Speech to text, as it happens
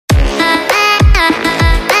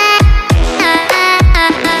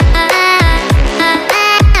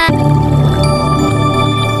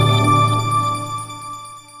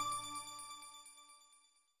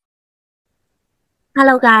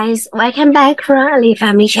Hello guys, welcome back from Ali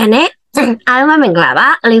Family Channel. I'm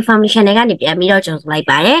Mingla, Ali Family Channel ကနေပြန်ပြီးတော့ကြိုဆိုလိုက်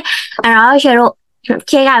ပါတယ်။အဲ့တော့ရှယ်တို့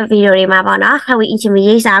ခေတ်ကဗီဒီယိုတွေမှာပေါ့နော်။ Headway အင်ချင်မ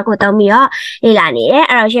ရေးစာကိုတုံးပြီးတော့လေ့လာနေတယ်။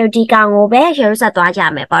အဲ့တော့ရှယ်တို့ဒီကောင်ကိုပဲရှယ်တို့ဆက်သွားကြ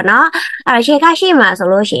မယ်ပေါ့နော်။အဲ့တော့ရှယ်ကရှိမှာဆို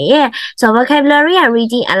လို့ရှိရင် so vocabulary and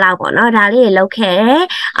reading အလောက်ပေါ့နော်။ဒါလေးတွေလုပ်ခဲ့တယ်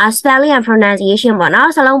။ spelling and pronunciation ပေါ့နော်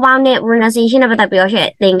။စလုံးပေါင်းနဲ့ pronunciation နဲ့ပတ်သက်ပြီးတော့ရှယ်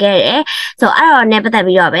သင်ခဲ့တယ်။ so အဲ့တော့နဲ့ပတ်သက်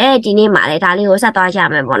ပြီးတော့ပဲဒီနေ့မှာလည်းဒါလေးကိုဆက်သွားကြ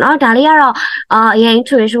မယ်ပေါ့နော်။ဒါလေးကတော့အရင်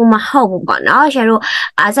true မဟုတ်ဘူးပေါ့နော်။ရှယ်တို့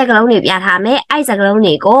စကားလုံးတွေပြထားမယ်။အဲ့စကားလုံး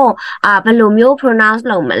တွေကိုဘယ်လိုမျိုး pronounce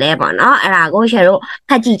လုပ်မလဲပေါ့နော်။အဲ့ဒါကိုရှယ်တို့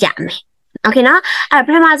ဖတ်ကြည့်ကြမယ်။ Okay နော်။အဲ့ပ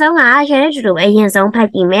ထမဆုံးကရှယ်နဲ့တူတူပဲအရင်ဆုံးဖတ်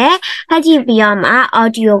ကြည့်မယ်။ဖတ်ကြည့်ပြီးတော့မှ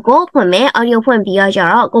audio ကိုဖွင့်မယ်။ audio ဖွင့်ပြီးတော့ကျ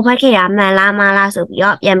တော့ကိုဖတ်ခဲ့တာမှန်လားမလားဆိုပြီး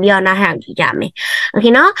တော့ပြန်ပြီးတော့နားထောင်ကြည့်ကြမယ်။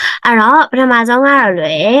 Okay နော်။အဲ့တော့ပထမဆုံးကတော့လွ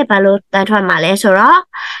ယ်ဘာလို့တန်ထွက်မှာလဲဆိုတော့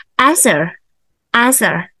answer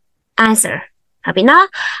ဟုတ်ပြီနော်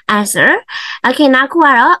answer okay နောက်ခုက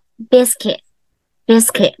တော့ biscuit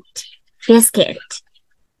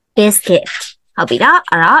ဟုတ်ပြီနော်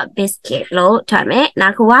အဲ့တော့ biscuit လို့ထွက်မယ်နော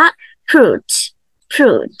က်ခုက fruit ဟု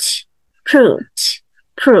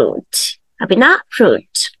တ်ပြီနော်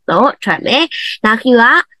fruit လို့ထွက်မယ်နောက်ခုက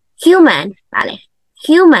human ဗါလေ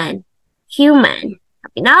human ဟု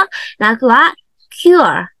တ်ပြီနော်နောက်ခုက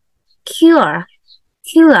cure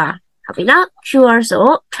ဟုတ်ပြီနော် cure ဆို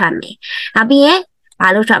ထွက်မယ်နောက်ပြီးရင်ဘာ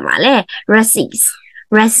လို့ထွက်မှာလဲ receipt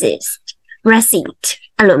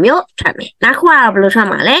အဲ့လိုမျိုးထွက်မယ်နောက်ခုကတော့ဘယ်လိုထွက်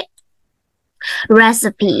မှာလဲ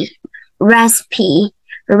recipe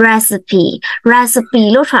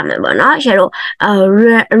လို့ထွက်မယ်ပေါ့နော်ရှယ်တို့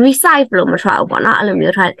recite လို့မထွက်ဘူးပေါ့နော်အဲ့လို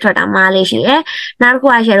မျိုးထွက်တာမှားလေးရှိရယ်နောက်တစ်ခု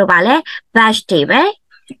ကရှယ်တို့ဗာလဲ vegetable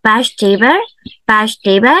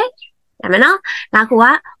ဒါမှနော်နောက်ခုက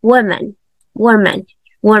woman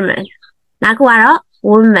နောက်ခုကတော့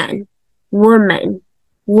woman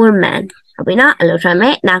ဟုတ်ပြီနော်အဲ့လိုထွက်မ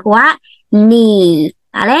ယ်နောက်ခုက knee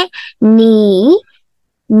ဗာလဲ knee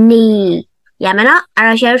ရမယ်နော်အဲ့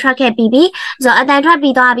တော့ share ထွက်ခဲ့ပြီးဆိုတော့အတန်ထွက်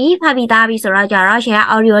ပြီးသွားပြီဖတ်ပြီးသားပြီဆိုတော့ကြတော့ share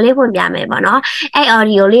audio လေးဖွင့်ပြမယ်ပေါ့နော်အဲ့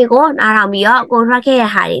audio လေးကိုနားထောင်ပြီးတော့ကိုထွက်ခဲ့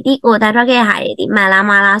တဲ့ဟာတွေဒီကိုအတန်ထွက်ခဲ့တဲ့ဟာတွေဒီမှန်လား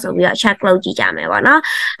မလားဆိုပြီးတော့ check လုပ်ကြည့်ကြမယ်ပေါ့နော်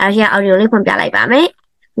အဲ့ share audio လေးဖွင့်ပြလိုက်ပါမယ်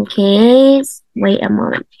okay wait a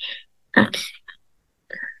moment okay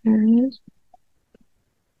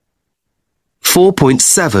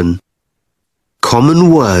 4.7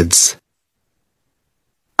 Common words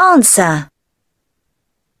Answer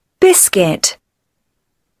Biscuit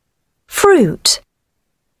Fruit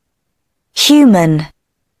Human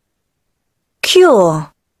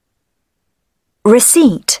Cure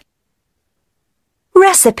Receipt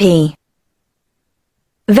Recipe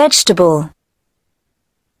Vegetable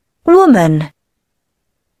Woman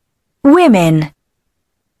Women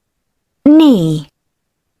Knee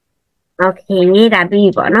okay ဒါ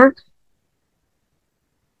ပြီးပေါ့နော်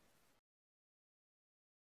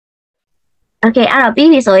Okay အဲ့တော့ပြီး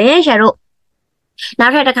ပြီဆိုရင်ရှယ်တို့နော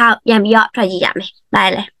က်ထပ်တစ်ခါပြန်ပြီးတော့ထွက်ကြည့်ကြမယ်။ဒါ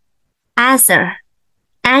လေ answer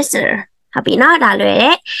ဟုတ်ပြီနော်ဒါလွယ်တ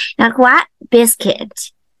ယ်။နောက်ခုက biscuit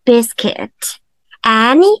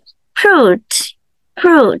and fruit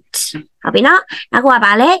ဟုတ်ပြီနော်နောက်ခုက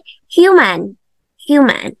ဘာလဲ human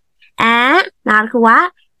and နောက်ခုက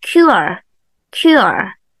cure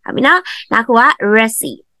ဟုတ်ပြီနော်နောက်ခုက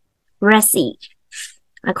receipt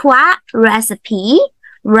နောက်ခုက recipe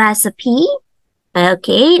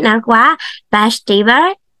okay နောက်ခုက vegetable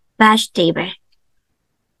နောက်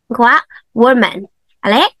ခုက woman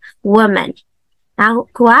အဲ့လေ woman နောက်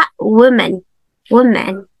ခုက woman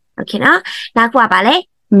okay နော်နောက်ခုကဘာလဲ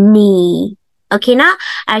knee okay နော်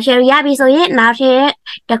အဲ့ရှယ်ရပြီဆိုရင်နောက်ထပ်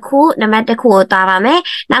တစ်ခုနံပါတ်တစ်ခုကိုသွားပါမယ်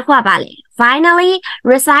နောက်ခုကဘာလဲ finally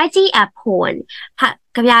reciting a poem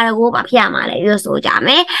ကြပြတော့ကိုဘာဖြစ်ရမှာလဲရွတ်ဆိုကြမ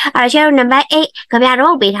ယ်အဲ့ရှယ်တို့နံပါတ်8ကြပြ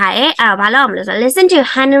တော့ပေးထားရဲ့အဲ့တော့ဘာလုပ်ရမလဲဆိုတော့ listen to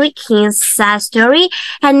Henry King's sad story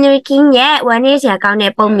Henry King ရဲ့ဝမ်းနည်းစရာကောင်း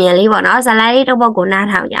တဲ့ပုံမြင်လေးပေါ့နော်ဇာတ်လမ်းလေးတစ်ပုဒ်ကိုနား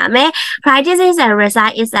ထောင်ကြမယ် practice and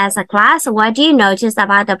recite is as a class what do you notice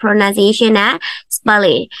about the pronunciation and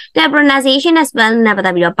spelling the pronunciation and spelling နဲ့ပတ်သ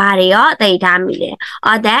က်ပြီးတော့ဘာတွေရောသိထားမိလဲ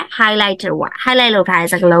or that highlighted what highlight လုပ်ထားတဲ့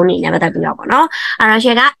စကားလုံးတွေနဲ့ပတ်သက်ပြီးတော့ပေါ့နော်အဲ့တော့ရှ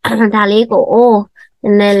ယ်ကဒါလေးကို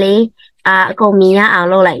နည်းနည်းလေးအကုန်မြင်ရအောင်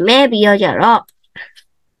လုပ်လိုက်မယ်ပြီးတော့ကြတော့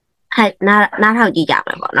ဟဲ့နားထောင်ကြည့်ကြမ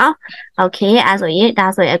ယ်ပေါ့နော် okay အဲ့ဆိုရင်ဒါ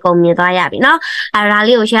ဆိုရင်အကုန်မြင်သွားရပြီเนาะအဲ့ဒါ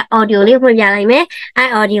လေးကိုရှယ် audio လေးဖွင့်ပြလိုက်မယ်အဲ့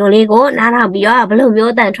audio လေးကိုနားထောင်ပြီးတော့ဘယ်လို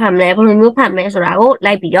မျိုးအတန်ထွက်မလဲဘယ်လိုမျိုးဖတ်မလဲဆိုတာကို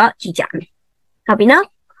လိုက်ပြီးတော့ကြည့်ကြမယ်ဟုတ်ပြီเนาะ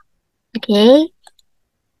okay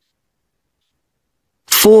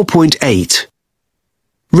 4.8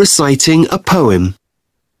 Reciting a poem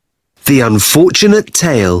The Unfortunate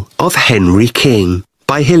Tale of Henry King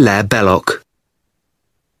by Hilaire Belloc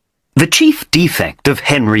The chief defect of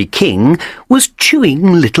Henry King was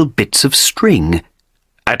chewing little bits of string.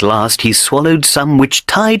 At last he swallowed some which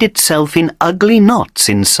tied itself in ugly knots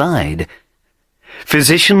inside.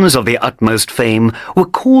 Physicians of the utmost fame were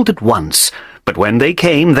called at once, but when they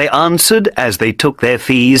came they answered as they took their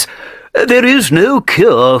fees, "There is no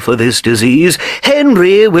cure for this disease.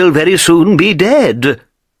 Henry will very soon be dead."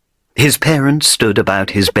 His parents stood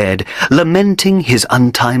about his bed, lamenting his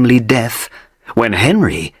untimely death, when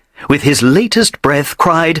Henry, with his latest breath,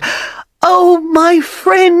 cried, "Oh, my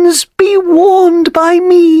friends, be warned by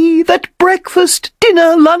me that breakfast,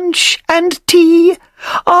 dinner, lunch, and tea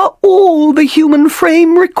are all the human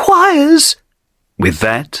frame requires." With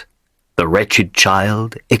that, the wretched child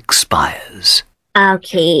expires.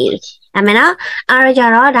 Okay. ဒါမယ်နော်အားရကြ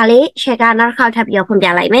တော့ဒါလေးရှက်ကနောက်တစ်ခေါက်ထပ်ပြီးတော့ဖွင့်ပြ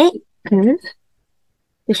လိုက်မယ်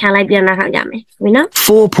ချလိုက်ပြီးတော့နောက်ထောင်ကြမယ်ဝင်နော်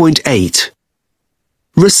 4.8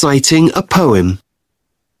 Reciting a poem.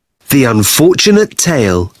 The Unfortunate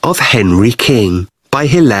Tale of Henry King by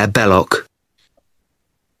Hilaire Belloc.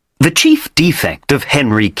 The chief defect of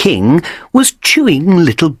Henry King was chewing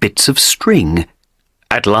little bits of string.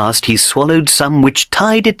 At last he swallowed some which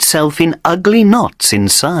tied itself in ugly knots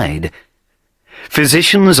inside.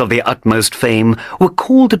 Physicians of the utmost fame were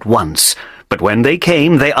called at once, but when they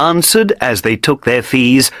came they answered as they took their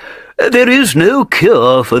fees, "There is no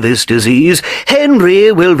cure for this disease. Henry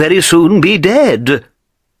will very soon be dead."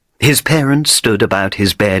 His parents stood about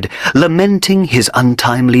his bed, lamenting his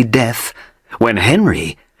untimely death, when Henry,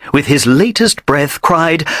 with his latest breath,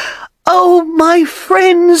 cried, "Oh, my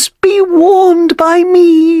friends, be warned by me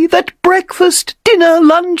that breakfast, dinner,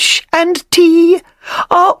 lunch, and tea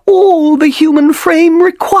are all the human frame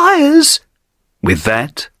requires." With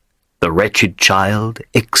that, the wretched child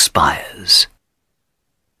expires.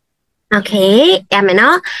 Okay ရမယ်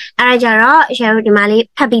နော်အဲ့ဒါကြတော့ရှယ်တို့ဒီမှာလေး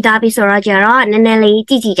ဖတ်ပြီးသားပြီဆိုတော့ကြတော့နည်းနည်းလေး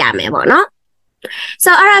ကြည့်ကြမယ်ပေါ့နော်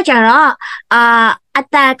so အဲ့ဒါကြတော့အ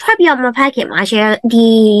တန်ထွက်ပြီးတော့မဖတ်ခင်မှာရှယ်ဒီ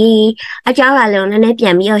အကြောင်းအရာလုံးနည်းနည်းပြ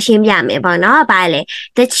န်ပြီးတော့ရှင်းပြမယ်ပေါ့နော်ဘာလဲ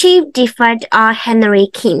The chief defect of Henry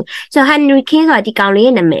King so Henry King ဆိုတာဒီကောင်လေး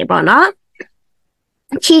ရဲ့နာမည်ပေါ့နော်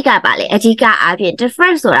ချီကပါလေအကြီးကအဖြစ်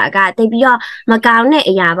different ဆိုတာကတိတ်ပြီးတော့မကောင်းတဲ့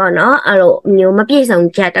အရာပေါ့နော်အဲ့လိုမျိုးမပြည့်စုံ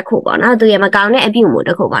ချက်တစ်ခုပေါ့နော်သူရဲ့မကောင်းတဲ့အပြုအမူတ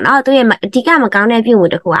စ်ခုပေါ့နော်သူရဲ့အဓိကမကောင်းတဲ့အပြုအမူ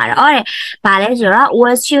တစ်ခုကတော့တဲ့ဘာလဲဆိုတော့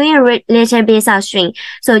was chewing little bits of string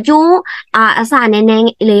so ကျိုးအစနည်းနည်း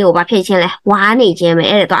လေးကိုဘာဖြစ်ချင်းလဲဝါနေခြင်းပဲ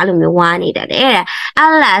အဲ့ဒါတော့အဲ့လိုမျိုးဝါနေတယ်တဲ့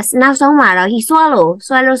alas နောက်ဆုံးမှာတော့ he swallow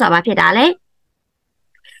ဆိုတာဘာဖြစ်တာလဲ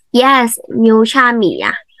yes မျိုးချမိရ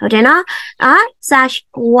ဟုတ်တယ်နော် such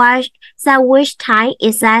which time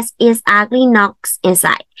it says is ugly knocks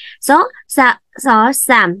inside so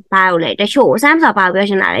some ဘာလို့လဲတချို့ some ဆိုဘာပြော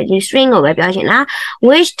ချင်တာလဲဒီ string ကိုပဲပြောချင်တာ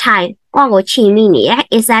which time ကိုချီမိနေရ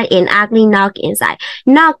is that in ugly knock inside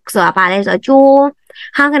knock ဆိုတာဘာလဲဆိုတော့ကျိုး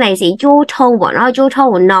how can I say ကျိုးထုံးပေါ့နော်ကျိုးထုံး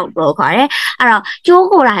ကို knock လို့ခေါ်တယ်အဲ့တော့ကျိုး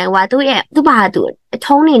ကိုယ်တိုင်ကသူ့ဘာသူ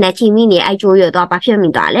ထုံးနေနဲ့ချီမိနေအဲ့ကျိုးရတော့ဘာဖြစ်မိ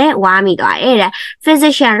သွားလဲဝါမိသွားတယ်တဲ့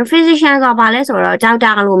physician ဆိုတာဘာလဲဆိုတော့ဒေါက်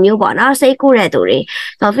တာလိုမျိုးပေါ့နော်စိတ်ကူးတဲ့သူတွေ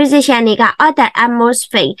ဆို physician တွေက at the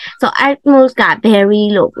atmosphere so atmos က very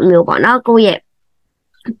လို့မျိုးပေါ့နော်ကိုယ့်ရဲ့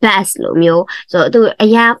best လို့မျိုးဆိုသူအ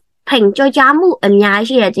ရာဖိန်ကြောကြားမှုအများ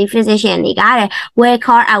ရှိတဲ့ဒီ physician တွေကတဲ့ well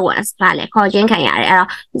call hours ပါလေခေါ်ခြင်းခံရတယ်အဲ့တော့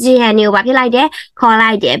physician တွေကိုဘာဖြစ်လိုက်တယ်ခေါ်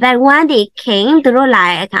လိုက်တယ် but when they came သူတို့လာ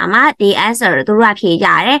တဲ့အခါမှာ the answer သူတို့ကဖြေကြ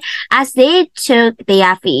တယ် as they took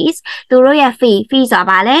their fees သူတို့ရဲ့ fee ဆိုတာ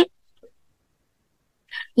ဘာလဲ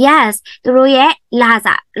yes သူတို့ရဲ့လာ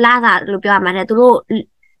စာလို့ပြောရမှာတဲ့သူတို့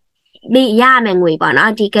ဒီရမယ်ငွေပေါ့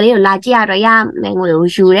နော်ဒီကလေးကိုလာကြည့်ရတော့ရမယ်ငွေကို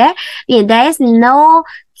ယူတယ်ပြီးရင် there is no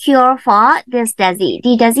cure for this disease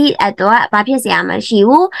ဒီ disease အတွက်ဘာဖြစ်စရာမရှိ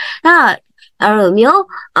ဘူးအဲ့လိုမျိုး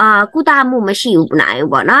ကုသမှုမရှိဘူးနိုင်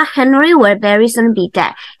ဘူးပေါ့နော် Henry will very soon be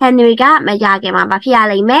dead Henry ကမရခင်မှာဘာဖြစ်ရ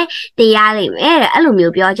လိမ့်မယ်တည်ရလိမ့်မယ်တဲ့အဲ့လို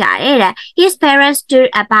မျိုးပြောကြတယ်တဲ့ his parents stood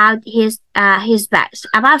about his back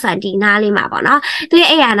about ဆိုဒီနားလေးမှာပေါ့နော်သူရဲ့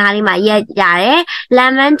အဲ့ရနားလေးမှာရက်ရတယ်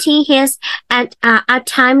lamenting his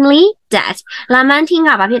untimely death lamenting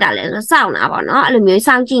ကဘာဖြစ်တာလဲဆိုစောင့်တာပေါ့နော်အဲ့လိုမျိုး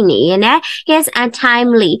စောင့်ကြည့်နေရင်လည်း his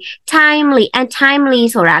untimely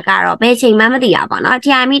ဆိုတာကတော့ဘယ်ချိန်မှမသိတာပေါ့နော်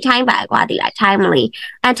time ပါကွာဒီလား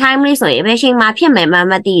untimely ဆိုရင်ဘယ်ချိန်မှဖြစ်မယ်မှ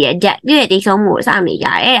မသိတဲ့ death ပြည့်တိတ်ဆုံးမှုကိုစောင့်နေကြ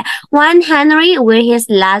တယ် one Henry with his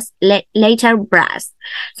last later breath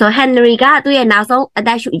so Henry ကသူ့ရဲ့နောက်ဆုံးအသ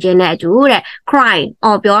က်ရှူခြင်းနဲ့အတူတဲ့ crying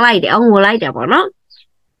ပြောလိုက်တယ်ငိုလိုက်တယ်ပေါ့နော်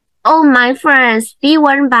Oh my friends be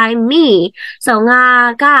warned by me so ငါ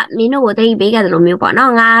ကမင်းတို့ကိုတတိပေးခဲ့တယ်လို့မျိုးပေါ့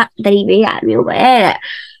နော်ငါတတိပေးရမျိုးပဲတဲ့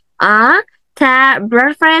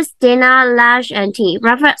breakfast, dinner, lunch, and tea.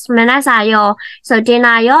 Breakfast, manasa so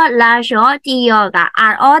dinner lunch tea yoga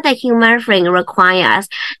are all the human brain requires.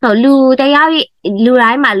 So lu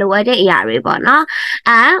rai ma lu no.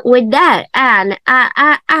 And with that, and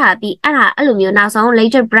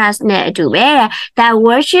later breast ne to be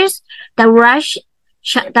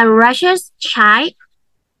the rushes chai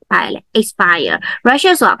expire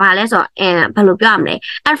rushes ဆိုတာဘာလဲဆိုတော့ဘယ်လိုပြောရမလဲ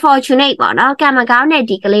unfortunate ပေါ့နော်ကံမကောင်းတဲ့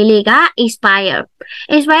ဒီကလေးလေးက expire ရုပ်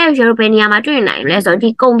ဘယ်နေရာမှာတွေ့နိုင်လဲဆိုတော့ဒီ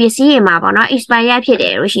ကုန်ပစ္စည်းတွေမှာပေါ့နော် expire ဖြစ်တ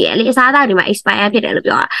ယ်လို့ရှိရလေအစားအသောက်တွေမှာ expire ဖြစ်တယ်လို့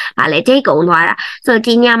ပြောတာဗာလေ date ကုန်သွားတာဆိုတော့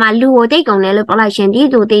ဒီညမှာလူကို date ကုန်တယ်လို့ပြောလိုက်ရှင်ဒီ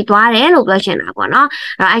သူတည်သွားတယ်လို့ပြောရှင်တာပေါ့နော်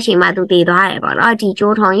အဲ့တော့အချိန်မှာသူတည်သွားတယ်ပေါ့နော်ဒီ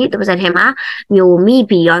ကျိုးထောင်ကြီးသူပါစက်ထဲမှာမျိုးမိ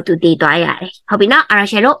ပြီးတော့သူတည်သွားရတယ်ဟုတ်ပြီနော်အဲ့ဒါ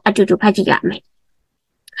ရှင်တို့အတူတူဖတ်ကြည့်ရမယ်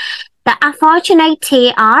The unfortunate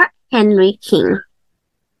tale of Henry King.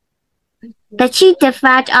 The chief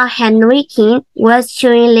defect of Henry King was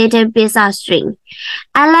chewing little bits of string.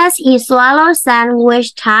 Unless he swallowed some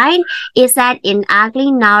which tied inside in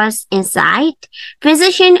ugly knots inside,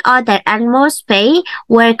 physicians of the utmost pain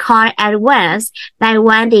were called at once, but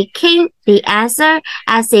when they came the answer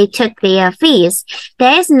as they took their fees,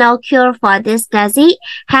 there is no cure for this disease.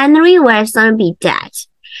 Henry will soon be dead.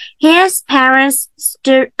 His parents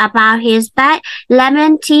stood about his bed,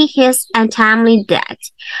 lamenting his untimely death.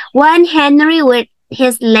 When Henry, with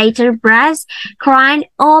his later breath, cried,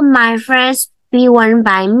 "Oh, my friends, be warned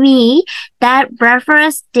by me that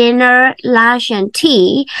breakfast, dinner, lunch, and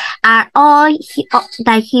tea are all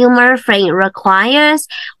the human frame requires.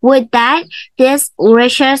 With that, this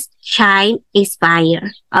precious child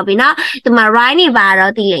expire." Abina, the Marani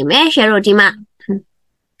Baro Dileme, Sherodima.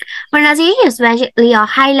 Pronunciation especially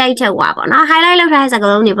highlighted ပါပေါ့နော် highlight လုပ်ထားတဲ့စကား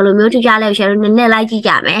လုံးတွေဘယ်လိုမျိုးထူးခြားလဲ share နည်းနည်းလိုက်ကြည့်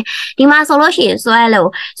ကြမယ်ဒီမှာဆိုလို့ရှိရင် swallow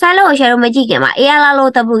ကို share မကြည့်ခင်မှာ AL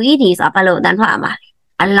လို့ WED ဆိုတာဘယ်လိုအတန်းထွက်ရမှာ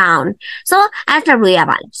alone so after ရ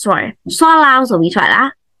ပါလေ sorry swallow ဆိုပြီးထွက်လား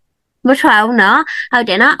မထွက်ဘူးနော်ဟုတ်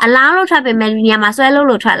တယ်နော် alone လို့ထွက်ပေမဲ့ဒီညမှာ swallow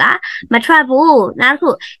လို့ထွက်လားမထွက်ဘူးနောက်တစ်ခု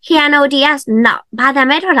KNODS not ဘာတမ်း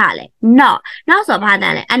ပဲထွက်တာလဲ not ဆိုဘာတ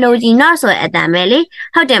မ်းလဲ NOG not ဆိုတဲ့အတမ်းပဲလေ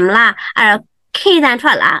ဟုတ်တယ်မလားအဲ့တော့K တန်ထွ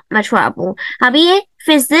က်လားမထွက်ဘူး။နောက်ပြီး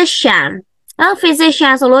physician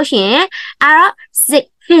physician ဆိုလို့ရှိရင်အဲ့တော့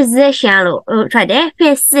physician လို့ထွက်တယ်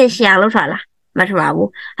physician လို့ထွက်လားမထွက်ပါဘူး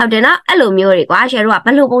။ဟုတ်တယ်နော်အဲ့လိုမျိုးတွေကွာရှယ်တို့ကဘ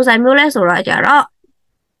ယ်လိုပုံစံမျိုးလဲဆိုတော့ကြတော့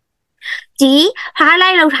ဒီ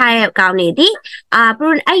highlight လုပ်ထားတဲ့ကောင်တွေဒီ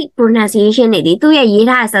pronunciation တွေဒီသူ့ရဲ့ရေး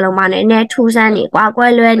ထားတဲ့စလုံးပေါင်းနဲ့နည်းထူးဆန်းနေကွာကွဲ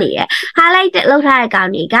လွဲနေရဲ့ highlight လုပ်ထားတဲ့ကောင်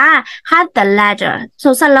တွေက have the letter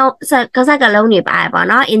ဆိုစလုံးကလုံးတွေပါတယ်ပေါ့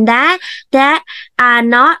နော် in that are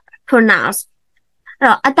not pronounced အဲ့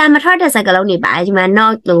တော့အတန်မထွက်တဲ့စကားလုံးတွေပါတယ်ဒီမှာ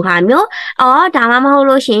not လို့ဟာမျိုးဒါမှမဟုတ်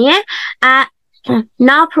လို့ရှင်ရဲ့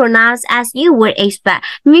not pronounced as you would expect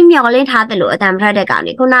မျောလင်းထားတယ်လို့အတန်ထွက်တဲ့ကောင်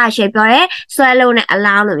တွေခုနကရှယ်ပြောရဲဆွဲလုံးနဲ့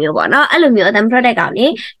allow လိုမျိုးပေါ့နော်အဲ့လိုမျိုးအတန်ထွက်တဲ့ကောင်တွေ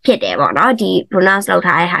ဖြစ်တယ်ပေါ့နော်ဒီ pronounce လုပ်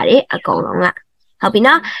ထားတဲ့ဟာတွေအကုန်လုံးကဟုတ်ပြီ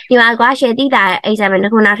နော်ဒီမှာကွာရှယ်တိတာ example တ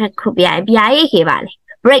စ်ခုနောက်ထပ်ခုပြရရင်ပြရေးခေပါလေ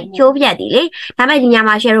break ချိုးပြတ်တယ်လေဒါပေမဲ့ဒီည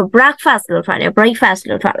မှာရှယ်တို့ breakfast လို့ထွက်တယ် breakfast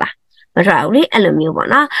လို့ထွက်လားမထွက်ဘူးလေအဲ့လိုမျိုးပေါ့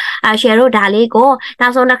နော်ရှယ်တို့ဒါလေးကိုနော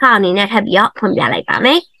က်ဆုံးတစ်ခါအနေနဲ့ထပ်ပြီးတော့ဖွင့်ပြလိုက်ပါမ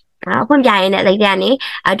ယ်ဖွင့်ပြရင်းနဲ့လိုက်တဲ့ကနေ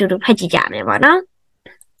အတူတူဖတ်ကြည့်ကြမယ်ပေါ့နော်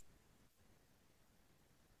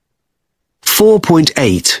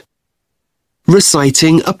 4.8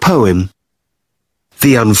 Reciting a Poem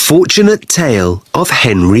The Unfortunate Tale of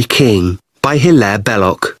Henry King by Hilaire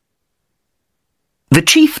Belloc The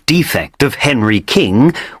chief defect of Henry King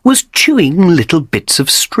was chewing little bits of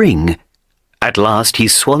string. At last he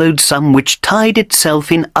swallowed some which tied itself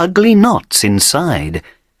in ugly knots inside.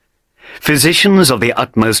 Physicians of the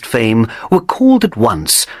utmost fame were called at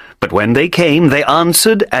once, but when they came they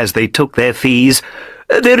answered as they took their fees,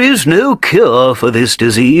 "There is no cure for this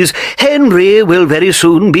disease. Henry will very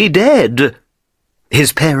soon be dead."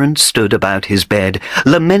 His parents stood about his bed,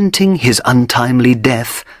 lamenting his untimely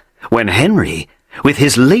death, when Henry, with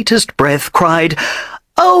his latest breath, cried,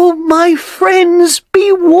 "Oh, my friends, be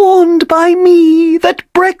warned by me that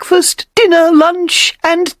breakfast, dinner, lunch,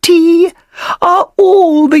 and tea are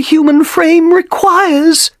all the human frame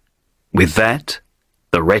requires." With that,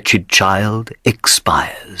 the wretched child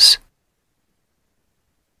expires.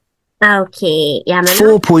 Okay,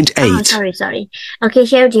 4.8 sorry. Okay,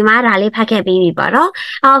 share ဒီမှာဒါလေးဖတ်ခဲ့ပြီးပြီပေါ့နော်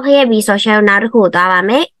ဖတ်ခဲ့ပြီးဆို share နောက်တစ်ခုသွားပါ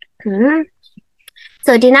မယ်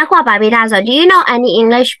So dinakwa babida so do you know any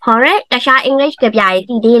English poet? Tasha English kebya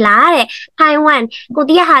ti la Taiwan ko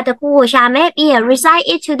ti ha ta ku sha me pi recite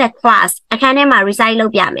it to the class အခန်းထဲမှာ recite လု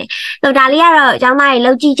ပ်ပြမယ်။ So ဒါလေးကတော့ကျောင်းသားတွေ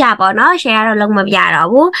လုပ်ကြည့်ကြပါတော့။ share ကတော့လုံးမပြတော့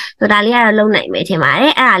ဘူး။ So ဒါလေးကတော့လုံးနိုင်မယ်ထင်ပါတ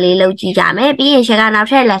ယ်။အဲ့ဒါလေးလုပ်ကြည့်ကြမယ်။ပြီးရင် share ကနောက်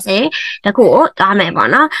ထပ် lesson တခုကိုသွားမယ်ပေါ့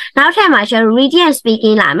နော်။နောက်ထပ်မှာ share reading and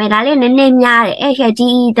speaking လာမယ်။ဒါလေးနည်းနည်းများတယ်။အဲ့ share ဒီ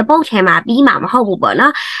တပုတ်ထဲမှာပြီးမှာမဟုတ်ဘူးပေါ့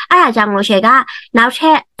နော်။အဲ့ဒါကြောင့်မို့ share ကနောက်ထ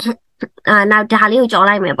ပ်နောက်ဒါလေးကိုကြော်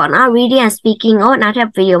လိုက်မယ်ပေါ့နော် reading and speaking ကိုနောက်ထပ်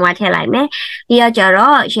video မှာထည့်လိုက်မယ်ပြီးတော့ကျ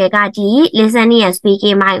တော့ share ကဒီ listening and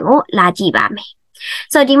speaking မိုင်းကိုလာကြည့်ပါမယ်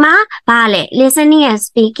so ဒီမှာဘာလဲ listening and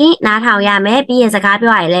speaking နားထောင်ရမယ်ပြီးရင်စကား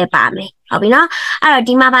ပြောရလဲပါမယ်ဟုတ်ပြီနော်အဲ့တော့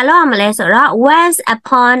ဒီမှာဘာလုပ်ရမလဲဆိုတော့ once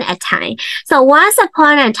upon a time so once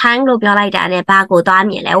upon a time လို့ပြောလိုက်တာ ਨੇ ဘာကိုသွား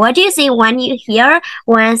မြင်လဲ what do you see when you hear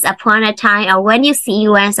once upon a time or when you see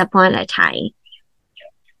once upon a time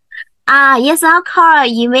yes, of course.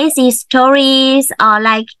 You may see stories or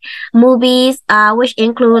like movies, which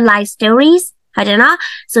include like stories. I don't know.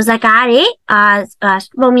 So စကားတွေ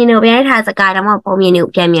ပုံမြင်နေပြန်ထားစကားတော့မပုံမြင်နေ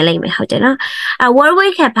ပြန်မြင်လိုက်မယ်ဟုတ်တယ်နော် What we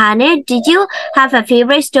can find it. Did you have a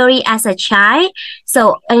favorite story as a child? So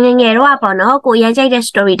ငယ်တော့ပေါ့နော်ကိုရမ်းကြိုက်တဲ့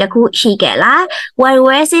story တခုရှိခဲ့လား What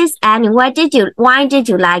was it and why did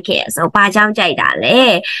you like it? So ဘာကြောင့်ကြိုက်တာလဲ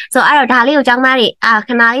So အဲ့တော့ဒါလေးကိုကျောင်းသားတွေခ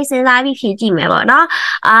ဏလေးစဉ်းစားပြီးဖြေကြည့်မယ်ပေါ့နော်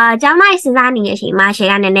ကျောင်းသားတွေစဉ်းစားနေတဲ့အချိန်မှာ share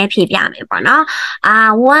ကနည်းနည်းဖြေပြမယ်ပေါ့နော်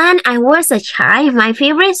when I was a child my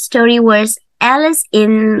favorite story was Alice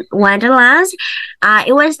in Wonderland.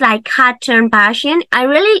 It was like cartoon version. I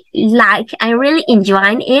really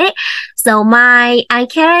enjoyed it. So my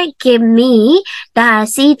uncle gave me the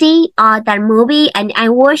CD or the movie and I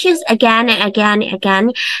watched it again and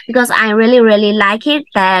again because I really like it.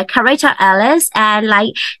 The character Alice and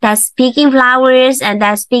like the speaking flowers and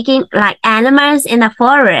the speaking like animals in the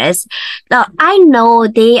forest. So I know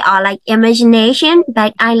they are like imagination,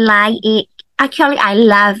 but I like it. Actually, I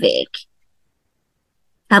love it.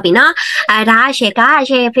 ဟုတ်ပြီနော်ဒါရှေ့က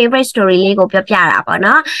ရှေ့ favorite story လေးကိုပြောပြတာပေါ့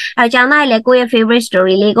နော်ကျောင်းသားလည်းကိုယ့်ရဲ့ favorite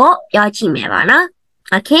story လေးကိုပြောကြည့်မယ်ပေါ့နော်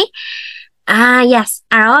okay yes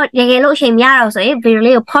အဲ့တော့တကယ်လို့အချိန်မရတော့ဆိုရင် video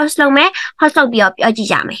လေးကို pause လုပ်မယ် pause လုပ်ပြီးတော့ပြောကြည့်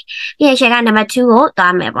ကြမယ်ပြီးရင် share က number 2ကို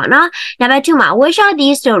သွားမယ်ပေါ့နော် number 2မှာ which of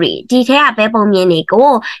these story ဒီထဲကဘယ်ပုံမြင်နေကို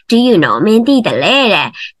do you know မင်းသိတယ်လေတဲ့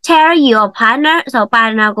tell your partner ဆို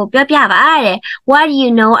partner ကိုပြောပြပါတဲ့ what do you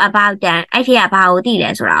know about them အဲ့ဒီကဘာကိုသိလဲ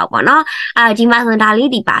ဆိုတာပေါ့နော်ဒီမှာဆိုဒါလေး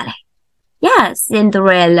ဒီပါတယ် yes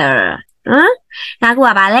Cinderella နောက်ခုက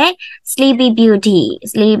ဘာလဲ Sleepy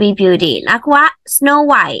Beauty နောက်ခုက Snow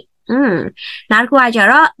White နောက်တစ်ခုကကျ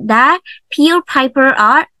တော့ the Pied Piper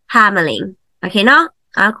or Hamelin okay နော်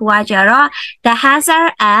နောက်တစ်ခုကကျတော့ the Hansel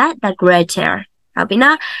and the Gretel ဟုတ်ပြီ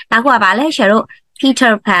နော်နောက်တစ်ခုကဘာလဲကျတော့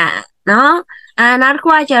Peter Pan နော်နောက်တစ်ခု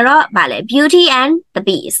ကကျတော့ဘာလဲ Beauty and the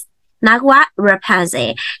Beast နောက်တစ်ခုက Rapunzel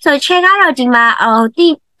so ချက်ကတော့ဒီမှာဒီ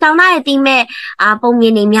တောင်းတဲ့ဒီမဲ့ပုံမြ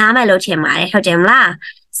င်နေများမယ်လို့ထင်ပါတယ်ဟုတ်တယ်မလား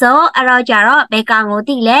So အဲ့တော့ကြတော့ဘယ်ကောင်ကို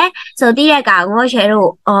သိလဲ So သိတဲ့ကောင်ကို share တို့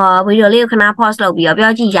ဗီဒီယိုလေးကိုခဏ pause လုပ်ပြီးတော့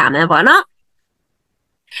ပြောကြည့်ကြမယ်ပေါ့နော်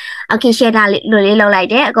Okay share ဒါလေးလိုလေးလုပ်လိုက်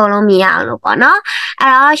တယ်အကုန်လုံးမြင်ရအောင်လို့ပေါ့နော်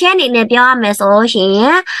အဲ့တော့ share အနေနဲ့ပြောရမယ်ဆိုလို့ရှိရ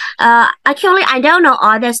င်actually I don't know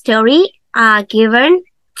all the story given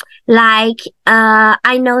like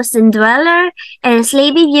I know Cinderella and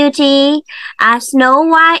Sleepy Beauty, Snow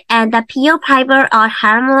White and the Pied Piper or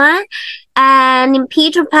Hamelin, and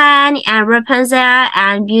Peter Pan and Rapunzel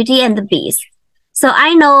and Beauty and the Beast. So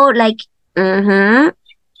I know like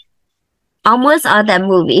almost all the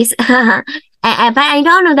movies. But I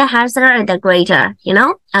don't know the Hansel and the Gretel, you know?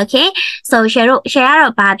 Okay. So share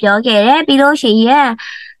about your below share.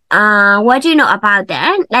 What do you know about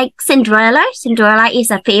that? Like Cinderella. Cinderella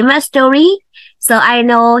is a famous story. So I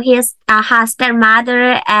know his her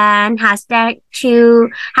stepmother and her two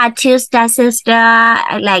stepsister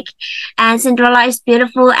like and Cinderella is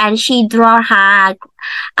beautiful and she draw her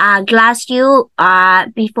glass tube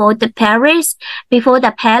before the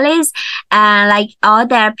palace and like all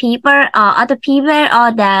the people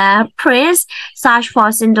or the prince search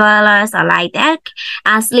for Cinderella or like that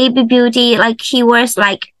and Sleepy Beauty like she was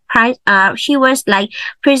like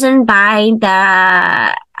prisoned by the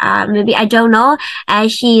maybe I don't know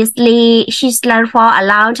and she slept for a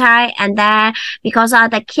long time and then because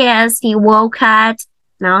of the kids he woke up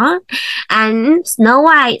no and Snow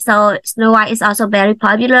White so Snow White is also very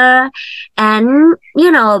popular and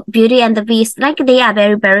you know Beauty and the Beast like they are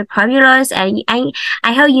very popular and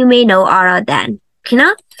I hope you may know all of them okay no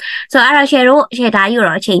so အဲ့တော့ share ဒါယူ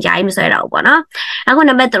တော့အချိန်ကြာကြီးမဆွဲတော့ဘူးပေါ့နော်အခု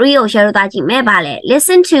number 3ကို share သွားကြည့်မယ်ဗာလေ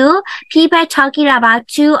listen to people talking about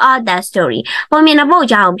two of the story ပုံမြင်တဲ့ပုတ်အ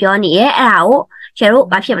ကြောင်းပြောနေရဲ့အဲ့ဒါကို ရှယ်တို့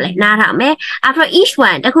ဘာဖြစ်မလဲနားထောင်မယ် after each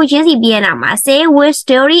one တစ်ခုချင်းစီပြီးတဲ့နောက်မှာ say which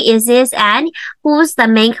story is this and who's the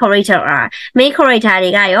main character are main character တွေ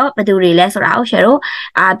ကရောဘယ်သူတွေလဲဆိုတာကိုရှယ်တို့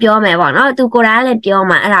ပြောမယ်ပေါ့နော်သူကိုယ်တိုင်လည်းပြော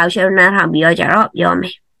မှာအဲ့ဒါကိုရှယ်တို့နားထောင်ပြီးတော့ကြတော့ပြောမ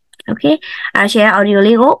ယ် okay အဲ့ရှယ် audio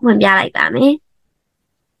လေးကိုဝင်ပြလိုက်ပါမယ်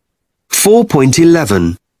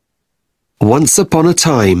 4.11 Once upon a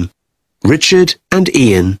time, Richard and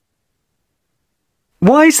Ian.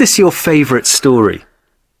 Why is this your favourite story?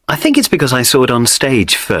 I think it's because I saw it on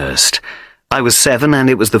stage first. I was 7 and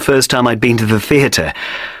it was the first time I'd been to the theatre.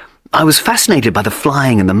 I was fascinated by the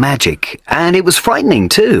flying and the magic, and it was frightening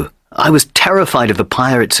too. I was terrified of the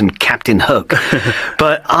pirates and Captain Hook,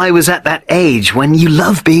 but I was at that age when you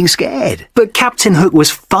love being scared. But Captain Hook was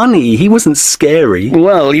funny, he wasn't scary.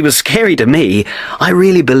 Well, he was scary to me. I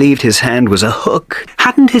really believed his hand was a hook.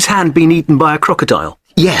 Hadn't his hand been eaten by a crocodile?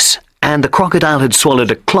 Yes, and the crocodile had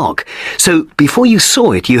swallowed a clock. So before you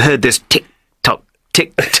saw it, you heard this tick-tock,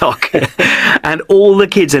 tick-tock. And all the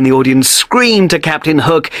kids in the audience screamed to Captain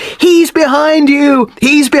Hook, "He's behind you!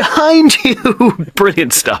 He's behind you!"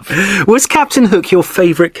 Brilliant stuff. Was Captain Hook your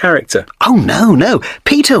favourite character? Oh, no.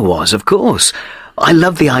 Peter was, of course. I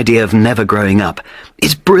love the idea of never growing up.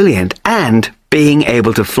 It's brilliant, and being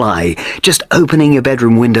able to fly, just opening your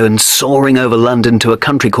bedroom window and soaring over London to a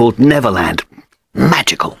country called Neverland.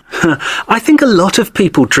 Magical. I think a lot of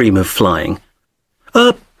people dream of flying.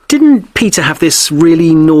 Didn't Peter have this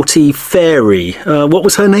really naughty fairy? What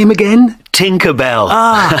was her name again? Tinkerbell.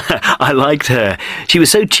 I liked her. She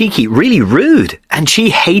was so cheeky, really rude, and she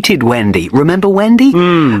hated Wendy. Remember Wendy?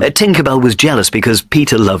 Tinkerbell was jealous because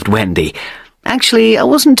Peter loved Wendy. Actually, I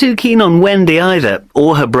wasn't too keen on Wendy either,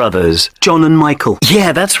 or her brothers. John and Michael.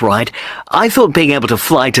 Yeah, that's right. I thought being able to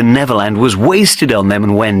fly to Neverland was wasted on them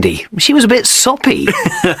and Wendy. She was a bit soppy.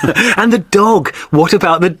 And the dog. What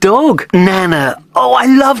about the dog? Nana. Oh, I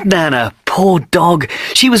loved Nana. Poor dog.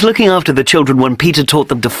 She was looking after the children when Peter taught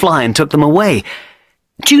them to fly and took them away.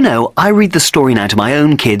 Do you know, I read the story now to my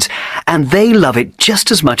own kids, and they love it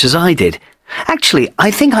just as much as I did. Actually,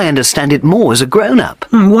 I think I understand it more as a grown-up.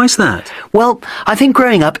 Why's that? Well, I think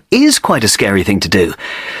growing up is quite a scary thing to do.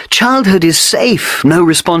 Childhood is safe, no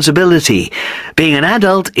responsibility. Being an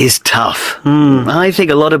adult is tough. I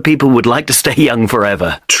think a lot of people would like to stay young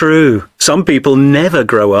forever. True. Some people never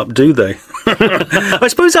grow up, do they? I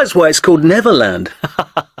suppose that's why it's called Neverland.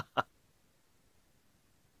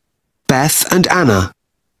 Beth and Anna.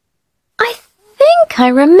 I think I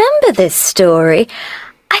remember this story.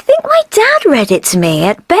 I think my dad read it to me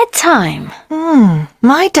at bedtime.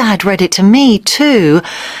 My dad read it to me too,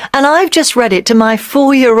 and I've just read it to my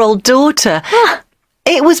 4-year-old daughter.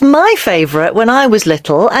 It was my favourite when I was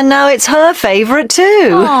little, and now it's her favourite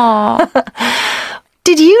too.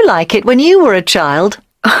 Did you like it when you were a child?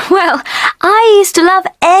 Well, I used to love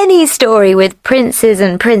any story with princes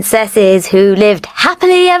and princesses who lived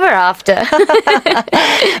happily ever after.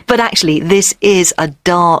 But actually, this is a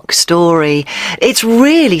dark story. It's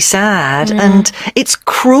really sad and it's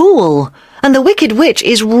cruel. And the Wicked Witch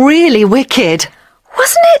is really wicked.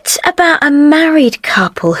 Wasn't it about a married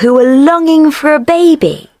couple who were longing for a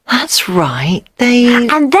baby? That's right.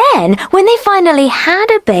 And then, when they finally had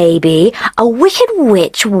a baby, a wicked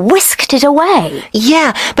witch whisked it away.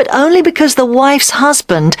 Yeah, but only because the wife's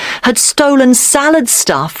husband had stolen salad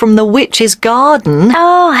stuff from the witch's garden.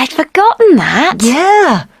 Oh, I'd forgotten that.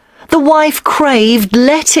 Yeah. The wife craved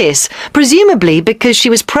lettuce, presumably because she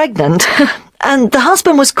was pregnant. And the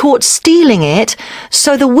husband was caught stealing it,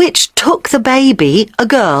 so the witch took the baby, a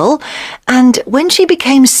girl, and when she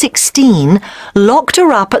became 16, locked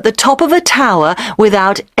her up at the top of a tower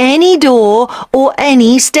without any door or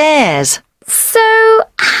any stairs. So,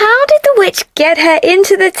 how did the witch get her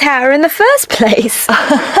into the tower in the first place?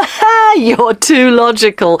 You're too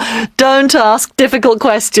logical. Don't ask difficult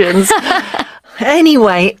questions.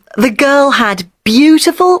 Anyway, the girl had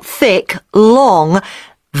beautiful, thick, long,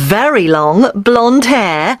 very long blonde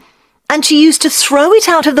hair, and she used to throw it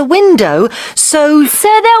out of the window, so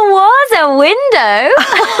there was a window?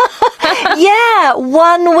 Yeah,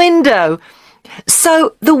 one window.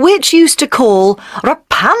 So the witch used to call,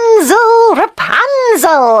 "Rapunzel,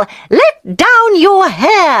 Rapunzel, let down your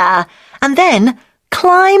hair," and then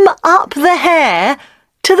climb up the hair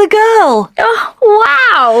to the girl. Oh,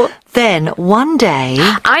 wow! Then one day...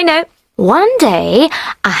 I know. One day,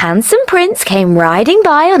 a handsome prince came riding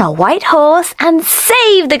by on a white horse and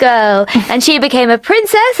saved the girl, and she became a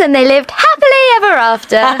princess and they lived happily ever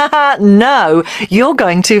after. No, you're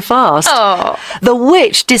going too fast. Oh. The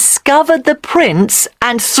witch discovered the prince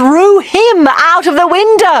and threw him out of the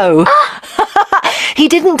window. He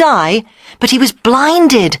didn't die, but he was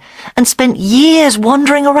blinded and spent years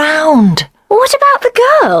wandering around. What about the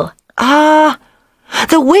girl?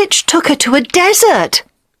 The witch took her to a desert.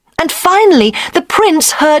 And finally, the prince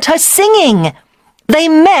heard her singing. They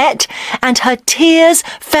met, and her tears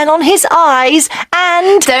fell on his eyes,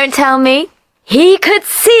 and... Don't tell me. He could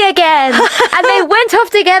see again. And they went off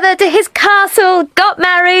together to his castle, got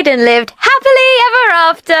married, and lived happily ever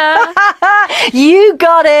after. You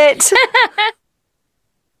got it.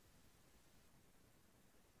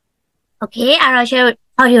 Okay, အဲ့တော့ share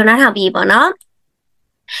audio နားထောင်ပြီးပေါ့နော်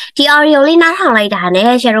ဒီ audio လေးနားထောင်လိုက်တာနဲ့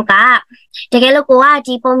share တို့ကတကယ်လို့ကိုက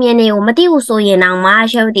ဒီပုံမြင်တွေကိုမသိဘူးဆိုရင်တော့မှ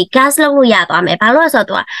share တို့ဒီ gas လုပ်လို့ရသွားမယ်ဘာလို့လဲဆို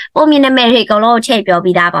တော့ပုံမြင်နာမည်တွေအကုန်လုံးချိန်ပြော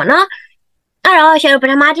ပြီးသားပေါ့နော်အဲ့တော့ share တို့ပ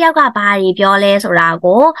ထမတစ်ယောက်ကဘာတွေပြောလဲဆိုတာ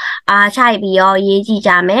ကိုခြိုက်ပြီးရောရေးကြည့်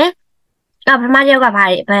ကြမယ်ပထမတစ်ယောက်ကဘာ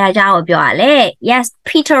အကြောင်းကိုပြောရလဲ yes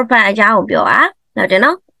Peter Pan အကြောင်းကိုပြောတာဟုတ်တယ်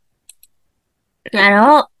နော်အဲ့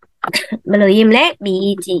တော့ဘယ်လိုရေးမလဲ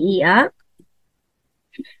BETER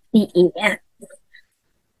BEN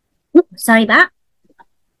sorry ပါ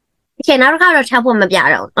Okay နောက်တစ်ခါတော့ထပ်ဖို့မပြ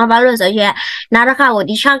တော့ဘူးဘာလို့လဲဆိုတော့နောက်တစ်ခါကို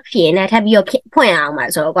ဒီ shark ဖြစ်နေထပ်ပြီးတော့ဖွင့်အောင်ပါ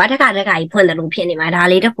ဆိုတော့ကွာတစ်ခါကြီးဖွင့်တယ်လို့ဖြစ်နေမှာဒါ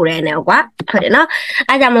လေးတစ်ခုတည်းနဲ့ကွာဟုတ်တယ်နော်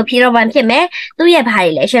အဲကြောင့်မလို့ Peter Pan ဖြစ်မယ်သူ့ရဲ့ဘာ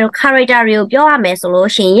တွေလဲ share character တွေကိုပြောရမယ်ဆိုလို့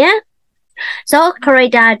ရှိရင် so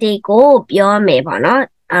character တွေကိုပြောမယ်ပေါ့နော်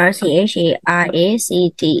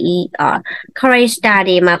CHARACTER character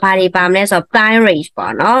တွေမှာဘာတွေပါမလဲဆိုတော့ prime range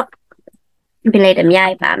ပေါ့နော်ပြလိုက်တယ်အများ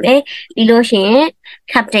ကြီးပါမယ်ပြီးလို့ရှိရင်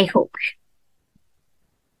Captain Hook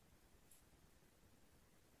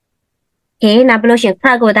နောက်ပြီးလို့ရှိရင်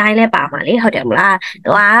crocodile လည်းပါမှာလေဟုတ်တယ်မလားသူ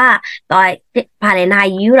ကဘာလဲနာ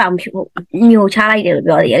ယူတော့ညိုချလိုက်တယ်လို့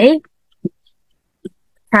ပြောသေးတယ်လေ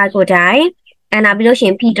crocodile နောက်ပြီးလို့ရှိရ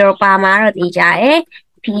င် Peter ပါမှာတော့သိကြရဲ့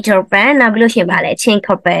Peter Pan နောက်ပြီးလို့ရှိရင်ဗာလဲ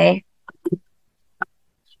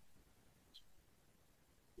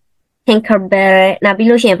Tinkerbell နောက်ပြီး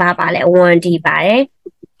လို့ရှိရင်ဗာပါလဲ Wendy ပါတယ်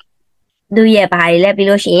သူရဲ့ဗာတွေလဲပြီး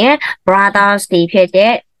လို့ရှိရင် brothers တွေဖြစ်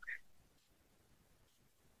တဲ့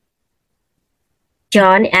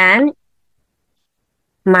John and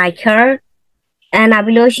Michael နောက်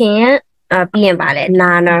ပြီးလို့ရှိရင်ပြီးရင်ဗာလဲ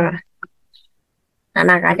Nana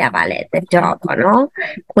ကကြပါလေ the dog ပေါ့နော်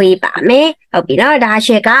ခွေးပါမယ်ဟုတ်ပြီနော်ဒါ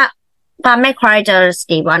ရှေ့ကပါမဲ့ characters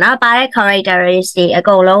တွေပေါ့နော်ပါတဲ့ characters တွေအ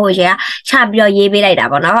ကုန်လုံးကိုရှေ့ကချပြီးတော့ရေးပေးလိုက်တာ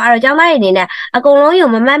ပေါ့နော်အဲ့တော့ကျောင်းသားတွေအနေနဲ့အကုန်လုံးယူ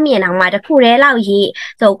မမှတ်မြင်အောင်မှတစ်ခုတည်းလောက်ရေး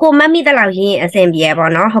ဆိုကိုမှတ်မိတဲ့လောက်ရေးအဆင်ပြေ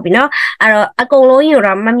ပေါ့နော်ဟုတ်ပြီနော်အဲ့တော့အကုန်လုံးယူ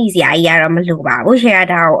တော့မှတ်မိစရာကြီးရတော့မလိုပါဘူးရှေ့က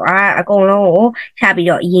ဒါကိုအကုန်လုံးကိုချပြီး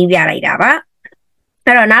တော့ရေးပြလိုက်တာပါ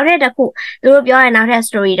အဲ့တော့နောက်ထပ်တစ်ခုသူတို့ပြောတဲ့နောက်ထပ်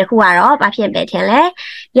story တစ်ခုကတော့ဘာဖြစ်လဲထင်လဲ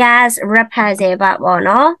yes Rapunzel ပေါ့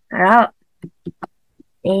နော်အဲ့တော့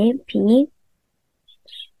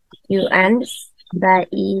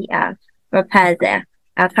APUNZER Rapunzel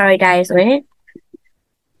character ဆိုရင်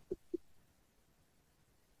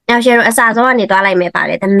နောက်ရှယ်အစားဆုံးကနေသွားလိုက်မယ်ပါ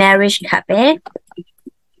လေ the marriage couple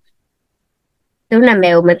သူနာမ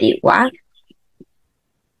ည်ကိုမသိဘူးကွာ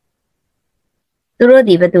သူတို့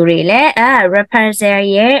ဒီဘသူတွေလဲRapunzel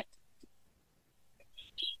ရဲ့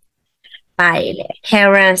ပါလေ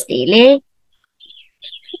parents တွေလေ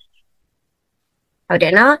ဟုတ်တ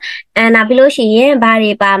ယ်နော်နောက်ပြီးလို့ရှိရင်ဘာ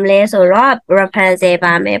တွေပါမလဲဆိုတော့ Rapunzel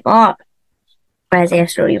ပါမယ်ပေါ့ Rapunzel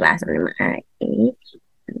story ပါဆိုနေမှာ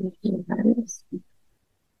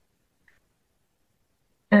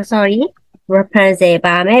sorry Rapunzel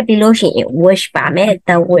ပါမယ်ပြီးလို့ရှိရင် wish ပါမယ်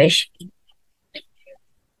the wish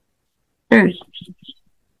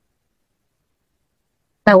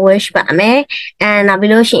the wish ပါမယ်နောက်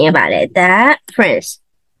ပြီးလို့ရှိရင်ပါလေ the prince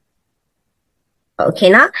okay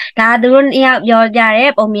နော်ဒါသူတို့ပြောကြတဲ့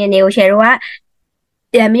ပုံမြင်တွေကို share တို့က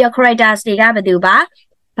ပြန်ပြီးတော့ characters တွေကဘယ်သူပါ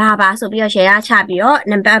ဘာဆိုပြီးတော့ share ချပြီးတော့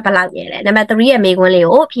number ဘယ်လောက်ရလဲ number 3ရဲ့မေးခွန်းလေး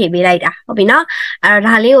ကိုဖြည့်ပေးလိုက်တာဟုတ်ပြီနော်အဲ့တော့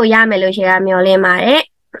ဒါလေးကိုရမယ်လို့ share မျှော်လင့်ပါတယ်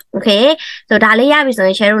okay ဆိုဒါလေးရပြီဆိုရ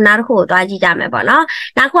င် share တို့နောက်တစ်ခုကိုသွားကြည့်ကြမယ်ပေါ့နော်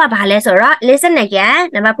နောက်တစ်ခုကဘာလဲဆိုတော့ listen again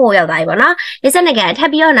နံပါတ်4ရောက်သွားပြီပေါ့နော် listen again ထ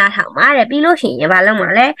ပ်ပြီးတော့နားထောင်ပါတဲ့ပြီးလို့ရှိရင်ဘာလုပ်မှာ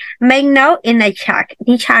လဲ make note in the chart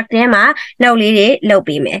ဒီ chart ထဲမှာ note လေးတွေလုပ်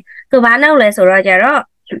ပေးမယ်ဆိုဘာ note လဲဆိုတော့ကြတော့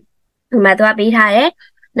ဒီမှာသူကပေးထားတယ်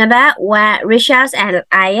နံပါတ်1 Richards and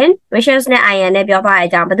Iron Richards နဲ့ Iron နဲ့ပြောပါအ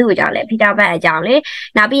ကြောင်းဘယ်သူ့အကြောင်းလဲ Peter Pan အကြောင်းလေ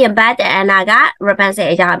နောက်ပြီးရင် Bud and Anna က Rapunzel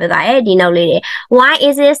အကြောင်းပြောသွားတယ်ဒီ note လေးတွေ why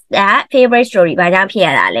is this that favorite story ဘာကြောင့်ဖြစ်ရ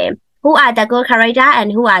တာလဲ who are the good character and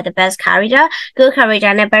who are the best character good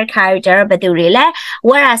character နဲ့ bad character ဘယ်သူတွေလဲ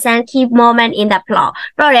what are some key moment in the plot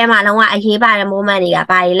တော့ထဲမှာလုံးဝအရေးပါတဲ့ moment တွေက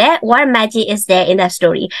ဘာတွေလဲ what magic is there in the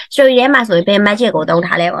story ထဲမှာဆိုရင်ဘယ် magic ကိုသုံး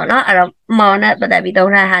ထားလဲပေါ့နော်အဲ့တော့ မော်နဲ့ပတ်သက်ပြီး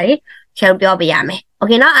သုံးထားတာတွေရှယ်ပြောပြရမယ်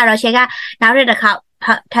okay เนาะအဲ့တော့ရှယ်ကနောက်တစ်ခါ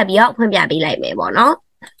ထပ်ပြီးတော့ဖွင့်ပြပေးလိုက်မယ်ပေါ့နော်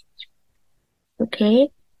okay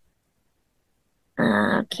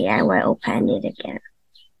okay I will open it again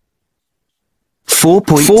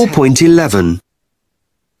 4.11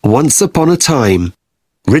 Once Upon a Time.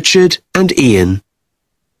 Richard and Ian.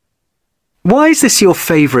 Why is this your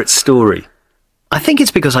favourite story? I think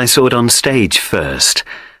it's because I saw it on stage first.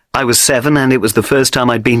 I was 7 and it was the first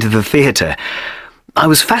time I'd been to the theatre. I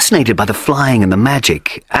was fascinated by the flying and the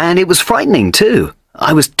magic, and it was frightening too.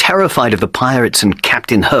 I was terrified of the pirates and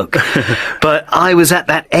Captain Hook. But I was at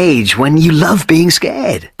that age when you love being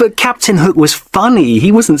scared. But Captain Hook was funny. He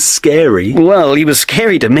wasn't scary. Well, he was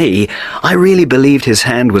scary to me. I really believed his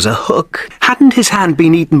hand was a hook. Hadn't his hand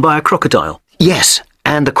been eaten by a crocodile? Yes,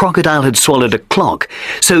 and the crocodile had swallowed a clock.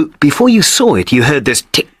 So before you saw it, you heard this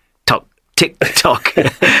tick-tock, tick-tock.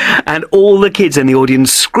 And all the kids in the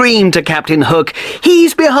audience screamed to Captain Hook,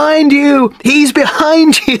 "He's behind you! He's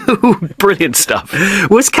behind you!" Brilliant stuff.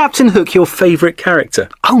 Was Captain Hook your favourite character?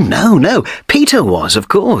 Oh, no. Peter was, of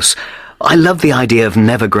course. I love the idea of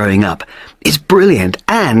never growing up. It's brilliant,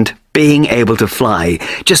 and being able to fly.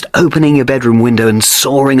 Just opening your bedroom window and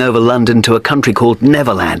soaring over London to a country called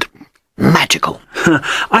Neverland. Magical.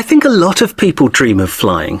 I think a lot of people dream of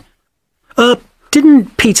flying.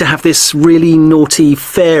 Didn't Peter have this really naughty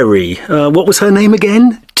fairy? What was her name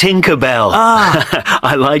again? Tinkerbell.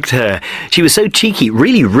 I liked her. She was so cheeky,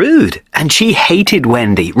 really rude. And she hated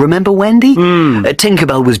Wendy. Remember Wendy?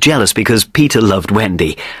 Tinkerbell was jealous because Peter loved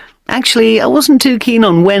Wendy. Actually, I wasn't too keen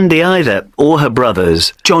on Wendy either, or her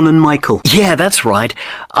brothers. John and Michael. Yeah, that's right.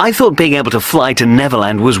 I thought being able to fly to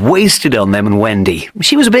Neverland was wasted on them and Wendy.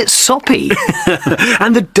 She was a bit soppy.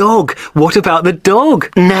 And the dog. What about the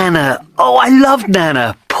dog? Nana. Oh, I loved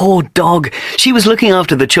Nana. Poor dog. She was looking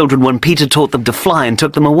after the children when Peter taught them to fly and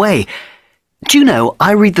took them away. Do you know,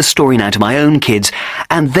 I read the story now to my own kids,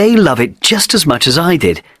 and they love it just as much as I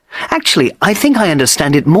did. Actually, I think I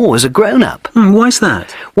understand it more as a grown-up. Why's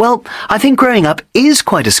that? Well, I think growing up is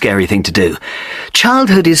quite a scary thing to do.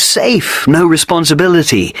 Childhood is safe, no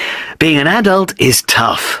responsibility. Being an adult is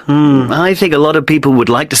tough. I think a lot of people would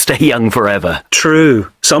like to stay young forever. True.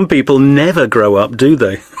 Some people never grow up, do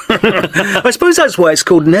they? I suppose that's why it's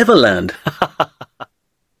called Neverland.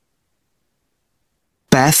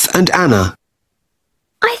 Beth and Anna.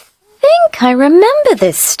 I think I remember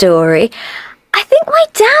this story. I think my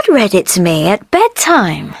dad read it to me at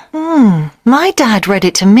bedtime. My dad read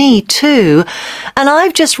it to me too, and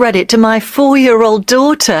I've just read it to my 4-year-old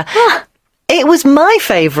daughter. It was my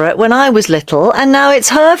favourite when I was little, and now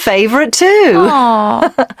it's her favourite too.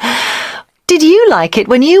 Aww. Did you like it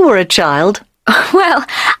when you were a child? Well,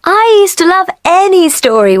 I used to love any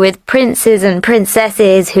story with princes and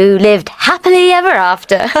princesses who lived happily ever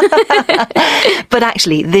after. But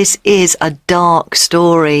actually, this is a dark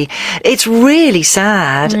story. It's really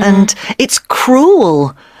sad and it's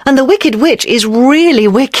cruel. And the Wicked Witch is really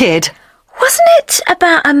wicked. Wasn't it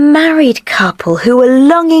about a married couple who were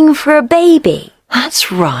longing for a baby?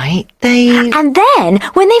 That's right. And then,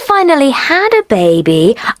 when they finally had a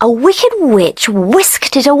baby, a wicked witch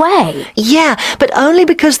whisked it away. Yeah, but only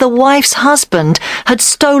because the wife's husband had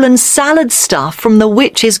stolen salad stuff from the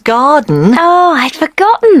witch's garden. Oh, I'd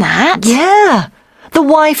forgotten that. Yeah. The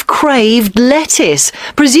wife craved lettuce,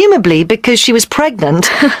 presumably because she was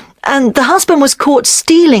pregnant. And the husband was caught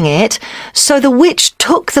stealing it, so the witch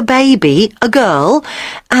took the baby, a girl,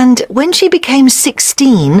 and when she became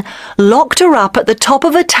 16, locked her up at the top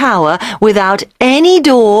of a tower without any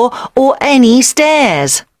door or any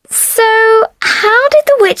stairs. So, how did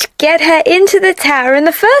the witch get her into the tower in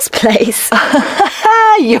the first place?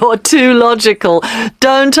 You're too logical.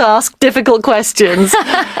 Don't ask difficult questions.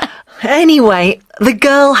 Anyway, the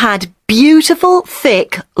girl had beautiful,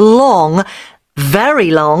 thick, long, very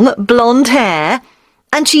long blonde hair,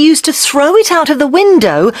 and she used to throw it out of the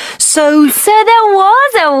window, so there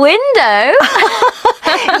was a window?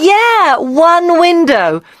 Yeah, one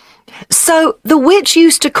window. So the witch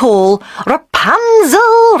used to call,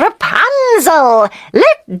 "Rapunzel, Rapunzel,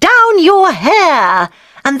 let down your hair,"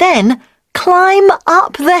 and then climb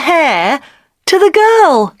up the hair to the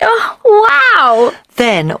girl. Oh, wow!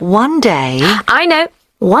 Then one day... I know.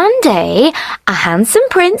 One day, a handsome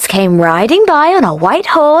prince came riding by on a white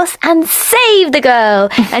horse and saved the girl,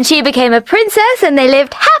 and she became a princess and they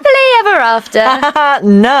lived happily ever after.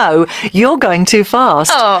 No, you're going too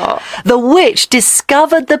fast. Oh. The witch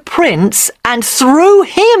discovered the prince and threw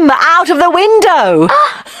him out of the window.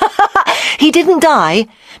 He didn't die,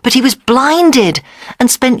 but he was blinded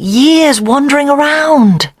and spent years wandering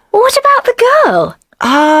around. What about the girl?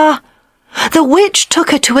 The witch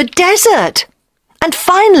took her to a desert. And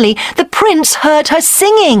finally, the prince heard her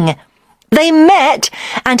singing. They met,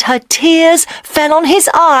 and her tears fell on his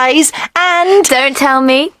eyes, and... Don't tell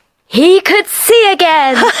me. he could see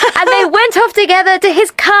again. And they went off together to his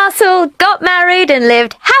castle, got married and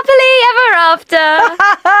lived happily ever after.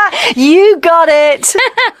 You got it.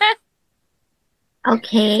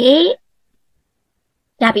 Okay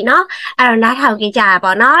ရပြီเนาะအဲ့တော့နားထောင်ကြည့်ကြရ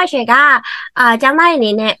ပါတော့ရှင်ကကျောင်းသားအနေ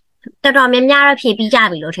နဲ့တော်တော်များများတော့ဖြည့်ပြီးကြ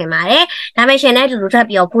ပြီလို့ထင်ပါတယ်ဒါပေမဲ့ရှင်နဲ့တူတူထပ်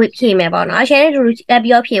ပြီးတော့ဖြည့်မယ်ပေါ့နော်ရှင်နဲ့တူတူထပ်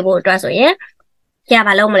ပြီးတော့ဖြည့်ဖို့အတွက်ဆိုရင်ကြ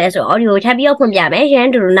ဘာလို့မလဲဆိုတော့ audio ထပ်ပြီးတော့ဖွင့်ပြမယ်ရှင်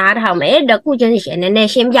တူတူနားထောင်မယ်တခုချင်းစီရှင်နည်းန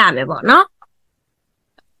ည်းရှင်းပြမယ်ပေါ့နော်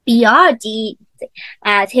ပြီးတော့ဒီ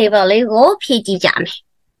table လေးကိုဖြည့်ကြည့်ကြမယ်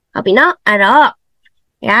ဟုတ်ပြီเนาะအဲ့တော့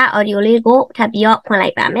ဒါ audio လေးကိုထပ်ပြီးတော့ဖွင့်လို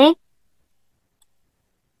က်ပါမယ်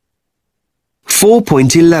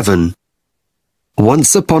 4.11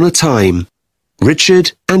 Once upon a time,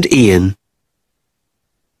 Richard and Ian.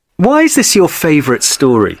 Why is this your favourite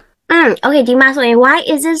story? Okay ဒီမှာဆိုရင် why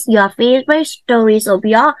is this your favorite story ဆို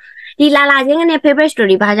ပြီးတော့ဒီလာလာချင်းကနေ favorite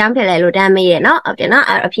story ဘာကြောင့်ဖြစ်လဲလို့တန်းမေးရเนาะဟုတ်တယ်เนาะ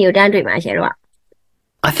အဖြေကိုတန်းတွေ့မှာရှယ်တော့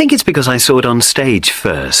I think it's because I saw it on stage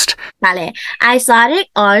first. ဗါလေ I saw it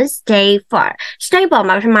on stage first stage ပေါ်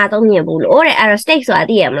မှာပထမဆုံးမြင်ဘူးလို့တဲ့အဲ့တော့ stage ဆိုတာ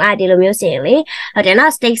သိရမလားဒီလိုမျိုးစင်လေဟုတ်တယ်เนาะ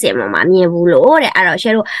stage စင်မှာမြင်ဘူးလို့တဲ့အဲ့တော့ရှ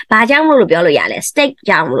ယ်တို့ဘာကြောင့်မလို့ပြောလို့ရလဲ stage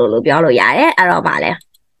ကြောင့်မလို့ပြောလို့ရတယ်အဲ့တော့ဗါလေ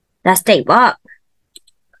the stage ပေါ့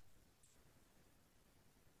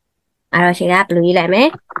အဲ့တော့ရှယ်ကဘယ်လိုရေးလိုက်မလဲ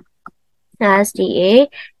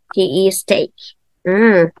STAGE stage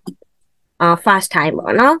first time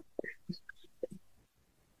ပေါ့နော်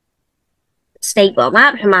state ပေါ်မှာ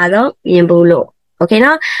ပထမဆုံးမြင်ဘူးလို့ okay เน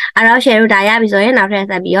าะအဲ့တော့ share တို့ဒါရပြီဆိုရင်နောက်ထပ်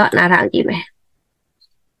ဆက်ပြီးတော့နားထောင်ကြည့်မယ်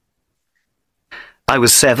I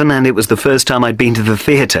was 7 and it was the first time I'd been to the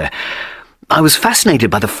theatre. I was fascinated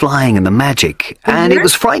by the flying and the magic, and it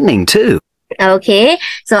was frightening too. Okay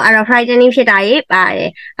so အဲ့တော့ frightening ဖြစ်တာရေးပါတယ်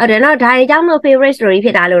ဟုတ်တယ်เนาะဒါတွေကြောင့်မို့ favorite story ဖြ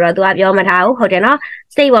စ်တာလို့တော့သူကပြောမထားဘူးဟုတ်တယ်เนาะ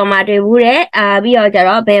state ပေါ်မှာတွေ့ဘူးတဲ့ပြီးတော့ကျ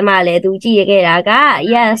တော့ဘယ်မှာလဲသူကြည့်ရခဲ့တာက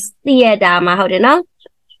yes theater မှာဟုတ်တယ်เนาะ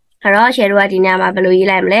အဲ့တော့ share တို့ကဒီညမှာဘယ်လိုရေး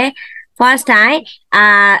လိုက်မလဲ first time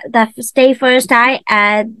the stay first time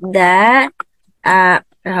at the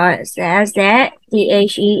says that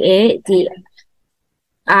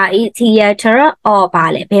theater or ဘာ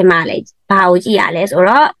လဲဘယ်မှာလဲဘာကိုကြည့်ရလဲဆို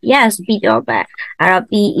တော့ yes Peter Pan အဲ့တော့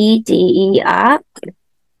PETER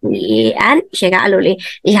share ကအဲ့လိုလေး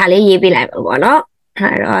ဒီဟာလေးရေးပြလိုက်ပါပေါ့နော်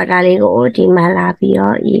အဲ့တော့ဒါလေးကိုဒီမှာလာပြီး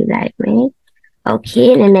တော့ရေးလိုက်မယ် okay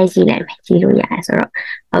နည်းနည်းကြည့်လိုက်မယ်ကြည့်လို့ရတယ်ဆိုတော့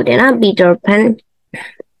ဟုတ်တယ်နော် Peter Pan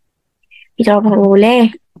ကိုလည်း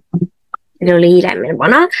ဒီလိုလေးရေးလိုက်မယ်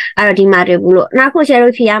ပေါ့နော်အဲ့တော့ဒီမှာတွေ့ဘူးလို့နောက်ခု share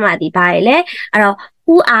လို့ဖြေရမှာဒီပါရလေအဲ့တော့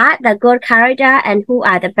who are the good character and who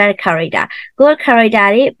are the bad character good character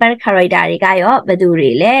တွေ bad character တွေကရောဘယ်သူ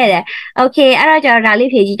တွေလဲတဲ့ okay အဲ့တော့ကျွန်တော်ဒါ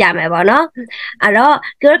လေးဖြေကြည့်ကြမယ်ပေါ့နော်အဲ့တော့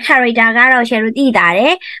good character ကတော့ share လို့သိတာတ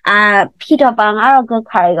ယ် Peter Pan ကတော့ good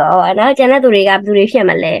character ပေါ့နော်ကျန်တဲ့သူတွေကဘယ်သူတွေဖြစ်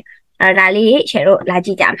မလဲအဲ့ဒါလေး share လို့လာကြ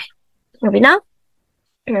ည့်ကြမယ်ဟုတ်ပြီနော်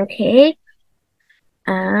okay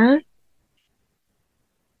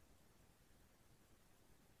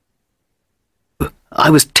I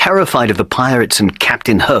was terrified of the pirates and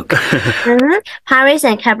Captain Hook. Pirates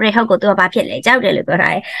and Captain Hook ကိုသူကဘာဖြစ်လဲကြောက်တယ်လို့ပြော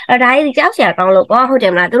ထားတယ်အဲ့ဒါကြီးကြောက်စရာကောင်းလို့ပေါ့ဟုတ်တ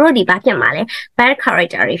ယ်မလားသူတို့ဒီဘာဖြစ်မှာလဲ bad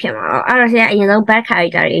character တွေဖြစ်မှာအဲ့တော့ဆရာအရင်ဆုံး bad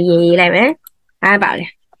character တွေရေးလိုက်မယ်အဲ့ပါလေ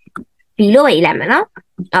B လို့ရေးလိုက်မယ်နော်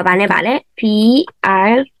ဘာနဲ့ပါလဲ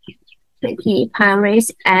Pirates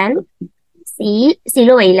and C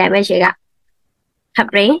လို့ရေးလိုက်မယ်ရှေ့က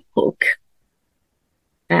Captain Hook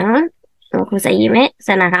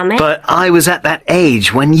But I was at that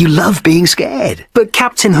age when you love being scared. But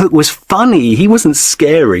Captain Hook was funny. He wasn't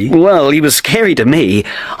scary. Well, he was scary to me.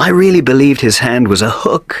 I really believed his hand was a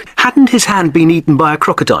hook. Hadn't his hand been eaten by a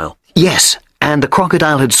crocodile? Yes, and the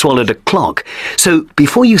crocodile had swallowed a clock. So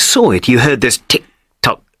before you saw it, you heard this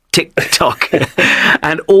tick-tock, tick-tock.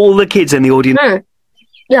 And all the kids in the audience...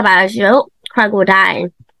 Yeah, but crocodile.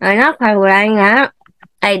 I know crocodile.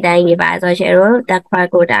 I think if I saw the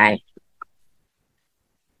crocodile.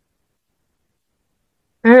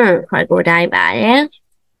 Crocodile ပါတယ်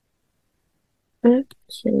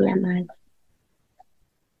ရှင်းရမှာ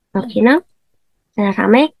Okay နော်ဆက်ထား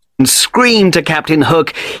မယ် Screamed to Captain Hook,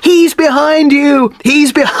 "He's behind you!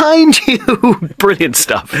 He's behind you!" Brilliant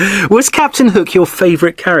stuff. Was Captain Hook your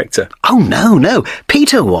favourite character? Oh, no.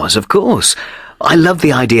 Peter was, of course. I love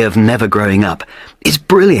the idea of never growing up. It's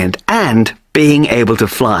brilliant, and being able to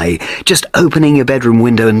fly, just opening your bedroom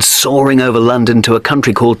window and soaring over London to a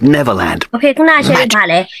country called Neverland. Okay ခုနရှင်းပါ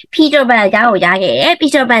လေ Peter Pan ကြောက်ရခဲ့တယ်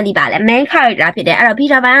Peter Pan ဒီပါလေ main character ဖြစ်တယ်အဲ့တော့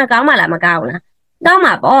Peter Pan ကကောင်းမလားမကောင်းဘူးလားကောင်း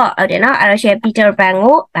မှာပေါ့ဟုတ်တယ်နော်အဲ့တော့ရှင်း Peter Pan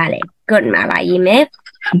ကိုပါလေ good မှာပါရေးမယ်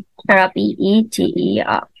အဲ့တော့ PETER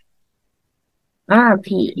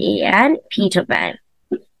Peter Pan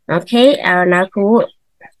Okay အဲ့တော့နောက်ခု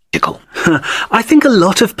I think a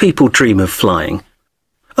lot of people dream of flying.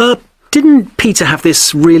 Didn't Peter have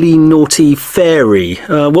this really naughty fairy?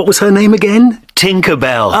 What was her name again?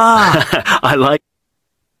 Tinkerbell. I liked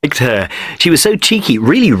her. She was so cheeky,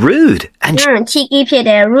 really rude. And cheeky ဖြစ်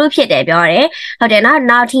တယ် rude ဖြစ်တယ်ပြောတယ်ဟုတ်တယ်နော်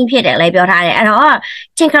naughty ဖြစ်တယ်လည်းပြောထားတယ်အဲ့တော့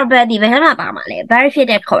Tinkerbell ဒီဘယ်ထဲမှာပါမှာလဲ very ဖြစ်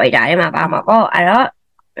တဲ့ character ထဲမှာပါမှာပေါ့အဲ့တော့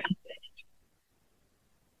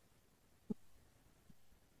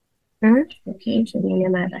okay ဆိုနေနေ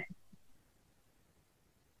မှာပါ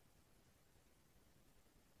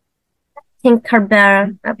Tinkerbell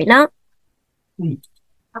ဟုတ်ပြီနော်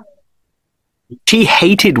she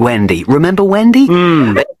hated Wendy. Remember Wendy?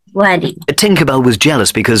 Wendy. Tinkerbell was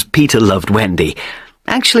jealous because Peter loved Wendy.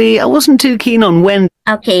 Actually, I wasn't too keen on Wendy.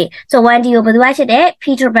 Okay, so Wendy ကိုဘယ်သူကချစ်တယ်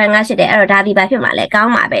Peter Pan ကချစ်တယ်အဲ့တော့ဒါဒီဘာဖြစ်မှာလဲကော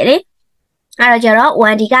င်းပါပဲလေအဲ့တော့ကျတော့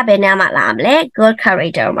Wendy ကဘယ်နားမှာလာမလဲ good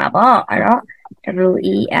character မှာပေါ့အဲ့တော့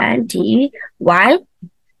WENDY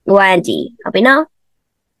Wendy ဟုတ်ပြီနော်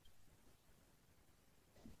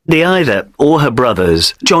They either, or her brothers.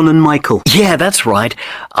 John and Michael. Yeah, that's right.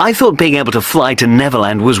 I thought being able to fly to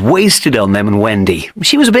Neverland was wasted on them and Wendy.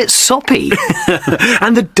 She was a bit soppy.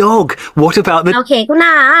 And the dog. What about the... Okay, ခုန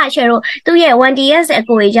ကရှယ်တို့သူ့ရဲ့ Wendy ရဲ့အ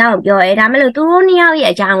ကိုကြီးအကြောင်းပြောရဲဒါမဲ့လို့သူတို့နှစ်ယောက်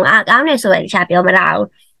ရဲ့အကြောင်းကကောင်းတယ်ဆိုရင်တခြားပြောမလာဘူး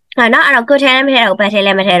ဟုတ်နော်အဲ့တော့ good ထဲလည်းမထဲတော့ bad ထဲလ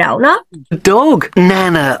ည်းမထဲတော့ဘူးနော် The dog.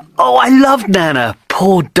 Nana. Oh, I loved Nana.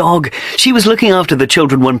 Poor dog. She was looking after the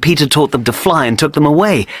children when Peter taught them to fly and took them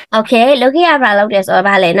away. Okay, looking after လုပ်တယ်ဆိုတော့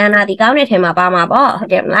ဗာလေ Nana ဒီကောင်းတဲ့ထဲမှာပါမှာပေါ့ဟု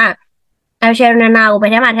တ်တယ်မလားအဲ့ရှယ် Nana ကိုဘ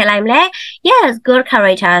ယ်ထဲမှာထည့်လိုက်မလဲ Yes, good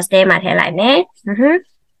characters ထဲမှာထည့်လိုက်မယ်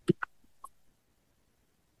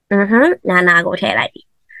Nana ကိုထည့်လိုက်ပြီ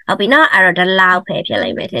ဟုတ်ပြီနော်အဲ့တော့ဒီလောက်ပဲဖြစ်လို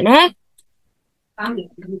က်မယ်ထင်တယ်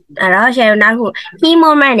အဲ့တော့ရှယ်တို့နောက်ခု key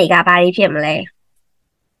moment တွေကဘာတွေဖြစ်မလဲ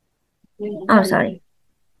Oh, sorry.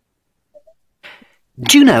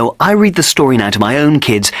 Do you know, I read the story now to my own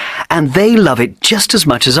kids, and they love it just as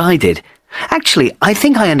much as I did. Actually, I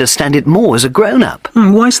think I understand it more as a grown-up.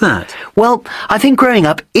 Why's that? Well, I think growing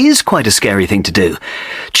up is quite a scary thing to do.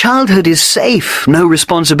 Childhood is safe, no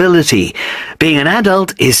responsibility. Being an adult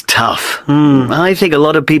is tough. I think a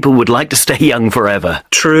lot of people would like to stay young forever.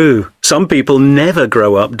 True. Some people never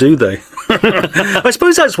grow up, do they? I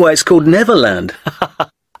suppose that's why it's called Neverland.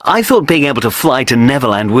 I thought being able to fly to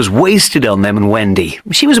Neverland was wasted on them and Wendy.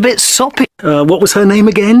 She was a bit soppy. What was her name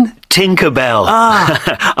again? Tinkerbell.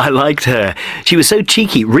 I liked her. She was so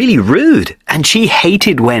cheeky, really rude. And she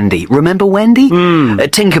hated Wendy. Remember Wendy?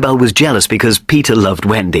 Tinkerbell was jealous because Peter loved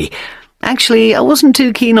Wendy. Actually, I wasn't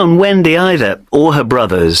too keen on Wendy either, or her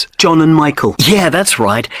brothers. John and Michael. Yeah, that's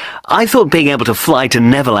right. I thought being able to fly to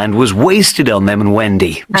Neverland was wasted on them and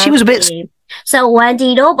Wendy. She was a bit... So Wendy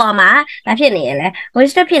တို့ပေါ်မှာဘာဖြစ်နေရလဲ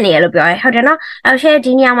wasted ဖြစ်နေရလို့ပြောရဲဟုတ်တယ်နော်အဲ့ရှယ်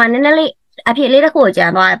ဒီညမှာနည်းနည်းလေးအဖြစ်လေးတစ်ခုကိုကြံ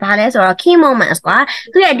သွားတယ်ဘာလဲဆိုတော့ key moments ကွာ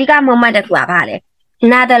သူရဲ့အဓိက moment တစ်ခုကဘာလဲ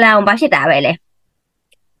Netherlands ဘာဖြစ်တာပဲလဲ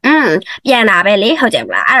ပြန်တာပဲလေဟုတ်တယ်မ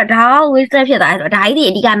လားအဲ့တော့ဒါက wasted ဖြစ်သွားတယ်ဆိုတော့ဒါကြီးဒီ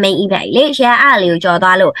အဓိက main event လေရှယ်အဲ့လေးကိုကြော်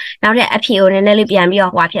သွားလို့နောက်ထပ်အဖြစ်ကိုနည်းနည်းလေးပြန်ပြီး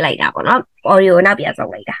တော့ဟွာဖြစ်လိုက်တာပေါ့နော် audio ကိုနောက်ပြန်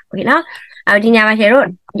ဆုံးလိုက်တာโอเคနော်အဲ့ဒီညမှာရှယ်တို့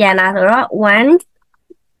ပြန်တာဆိုတော့ one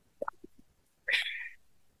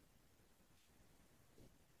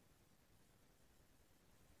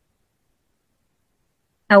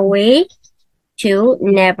away to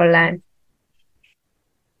Neverland.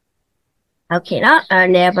 Okay နော်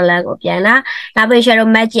Neverland ကိုပြန်လာနောက်ပြီး shadow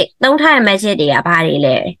magic သုံးထားတဲ့ magic တွေကဘာတွေ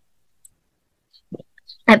လဲ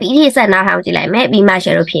အပြီးဒီစက်နားထောင်ကြည့်လိုက်မယ်ပြီးမှ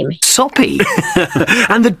shadow ဖြေမယ် Soppy.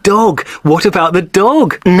 And the dog. What about the dog?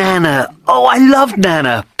 Nana. Oh, I loved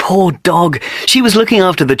Nana. Poor dog. She was looking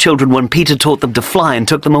after the children when Peter taught them to fly and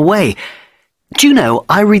took them away. Do you know,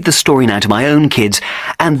 I read the story now to my own kids,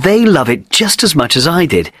 and they love it just as much as I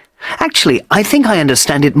did. Actually, I think I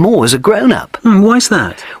understand it more as a grown-up. Why's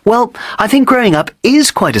that? Well, I think growing up is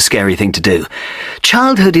quite a scary thing to do.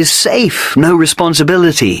 Childhood is safe, no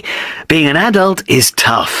responsibility. Being an adult is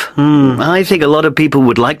tough. I think a lot of people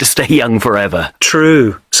would like to stay young forever. True.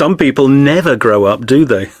 Some people never grow up, do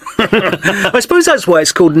they? I suppose that's why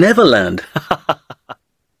it's called Neverland.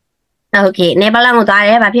 Okay နေပါလားမသွားတ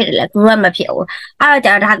ယ်ဘာဖြစ်တယ်လဲ group မဖြစ်ဘူးအဲ့တော့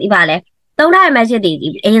ကျွန်တော်ဒါသိပါလဲသုံးထားတဲ့ magic တွေဒီ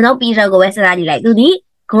အရင်ဆုံး Peter ကိုပဲစဉ်းစားကြည့်လိုက်သူဒီ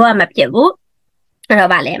group မဖြစ်ဘူးအဲ့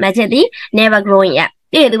တော့ဗာလဲ magic ဒီ never growing up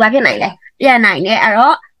ပြီးရင်သူဘာဖြစ်နိုင်လဲပြန်နိုင်တယ်အဲ့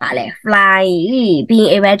တော့ဗာလဲ fly being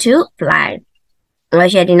able to fly ဘာ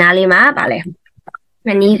ရှယ်ဒီနားလေးမှာဗာလဲ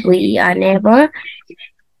many we are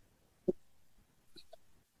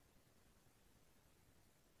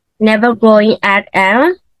never growing at all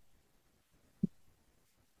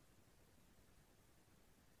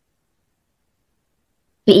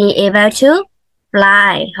being able to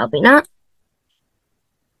fly ဟုတ်ပြီနော်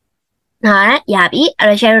Alright, ရပြီအဲ့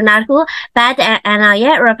တော့ share နောက်တစ်ခု Bad and Anna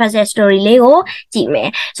ရဲ့ represent story လေးကိုကြည့်မယ်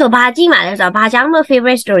ဆိုဘာကြည့်မှာလဲဆိုတော့ဘာကြောင့်လို့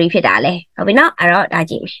favorite story ဖြစ်တာလဲဟုတ်ပြီနော်အဲ့တော့ဒါ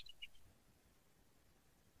ကြည့်မယ်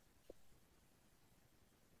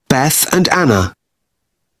Beth and Anna.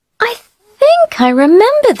 I think I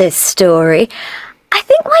remember this story. I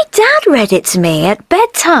think my dad read it to me at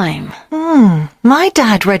bedtime. My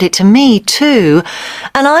dad read it to me too,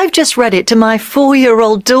 and I've just read it to my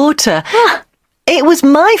 4-year-old daughter. It was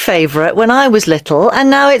my favourite when I was little, and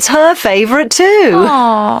now it's her favourite too.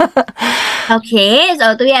 Okay so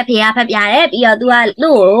သူရဲ့ဖေကဖတ်ပြတယ်ပြီးတော့ तू က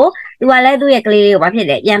သူ့ကိုလည်းသူ့ရဲ့ကလေးလေးကိုဘာဖြစ်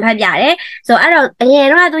လဲပြန်ဖတ်ပြတယ် so အဲ့တော့အရင်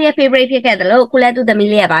တော့သူ့ရဲ့ favorite ဖြစ်ခဲ့တယ်လို့ခုလည်းသူ့သမီး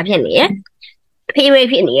လေးကဘာဖြစ်နေလဲ favorite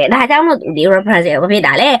ဖြစ်နေတယ်ဒါကြောင့်မို့သူဒီ represent ကိုဘာဖြစ်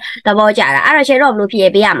တာလဲသဘောကျတာအဲ့တော့ share တော့ဘယ်လိုဖြေ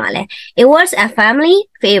ပေးရမှာလဲ it was a family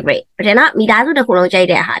favorite ဒါနော်မိသားစုတစ်ခုလုံးကြိုက်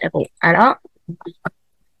တဲ့ဟာတစ်ခုအဲ့တော့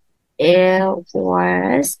it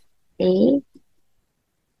was a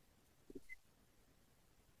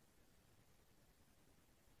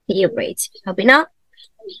favorite ဟုတ်ပြီနော်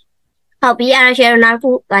ဟုတ်ပြီအဲ့တော့ share နောက်တစ်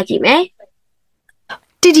ခုလိုက်ကြည့်မယ်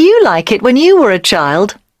Did you like it when you were a child?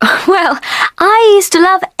 Well, I used to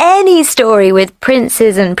love any story with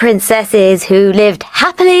princes and princesses who lived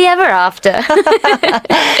happily ever after.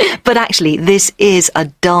 But actually, this is a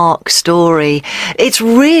dark story. It's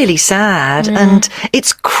really sad and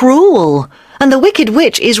it's cruel. And the Wicked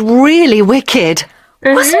Witch is really wicked.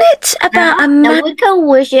 Wasn't it about a the man? wicked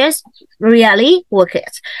wishes really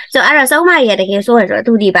wicked so အဲ့တော့ဆုံးမရတကယ်ဆိုရတော့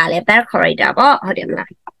သူဒီပါလေ bad character ပေါ့ဟုတ်တယ်မလား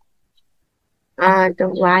the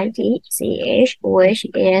YTCH which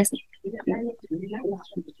is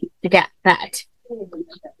bad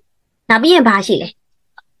နောက်ပြီးရင်ဘာရှိလဲ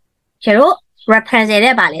ကျတော့ represent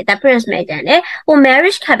တဲ့ပါလေ the prince မဲ့ကြတယ်ဟို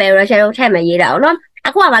marriage couple ရောကျတော့ထည့်မရေးတာဟုတ်နော်အ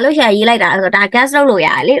ခုကဘာလို့ရှာရေးလိုက်တာဆိုတော့ဒါ guess လုပ်လို့ရ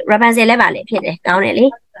တယ်လေ represent လဲပါလေဖြစ်တယ်ကောင်းတယ်လေ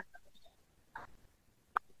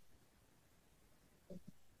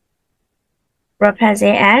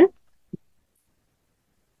represent and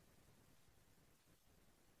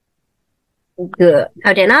good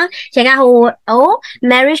ဟုတ်တယ်နော်ချိန်ကဟို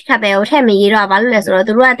marriage couple ကိုထည့်မရေးတော့ဘာလို့လဲဆိုတော့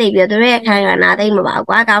သူတို့ကတိတ်ပြီးတော့သူတို့ရဲ့အခန်းကဏ္ဍတိတ်မပါဘူး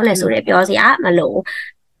ကွာကောင်းတယ်ဆိုတယ်ပြောစရာမလို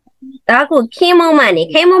ဒါက key moment နေ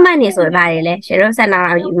key moment နေဆိုရင်ဘာလဲရှင်တို့ဆက်နာ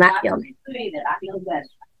အောင်ယူမှပြောမယ်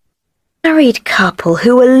Married couple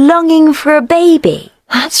who were longing for a baby.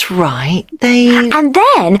 That's right. They... And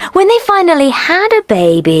then, when they finally had a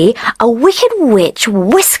baby, a wicked witch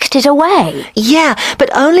whisked it away. Yeah, but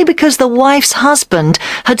only because the wife's husband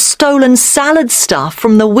had stolen salad stuff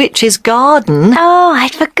from the witch's garden. Oh,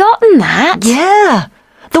 I'd forgotten that. Yeah.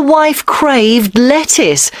 The wife craved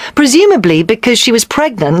lettuce, presumably because she was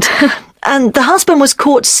pregnant. And the husband was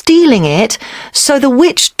caught stealing it, so the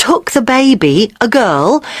witch took the baby, a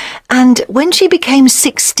girl, and when she became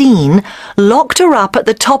 16, locked her up at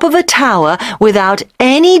the top of a tower without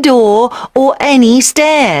any door or any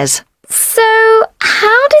stairs. So,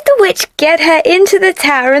 how did the witch get her into the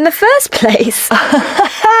tower in the first place?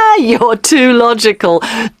 You're too logical.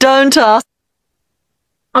 Don't ask.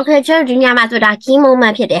 Okay ကျတော့ဒီညမှာဆိုတာ key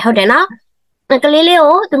moment ဖြစ်တယ်ဟုတ်တယ်နော်ကလေးလေး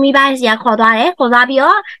ကိုသူမိဘစီကခေါ်သွားတယ်ခေါ်သွားပြီး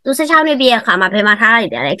တော့သူ16နှစ်ပြည့်တဲ့အခါမှာဘယ်မှာထားလို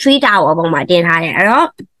က်တယ်လဲ tree tower ပုံမှာတင်ထားတယ်အဲ့တော့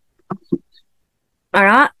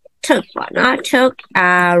took ပေါ့နော် took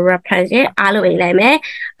represent အားလုံးလိုက်မယ်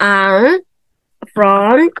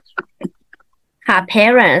from her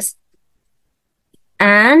parents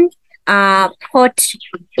and put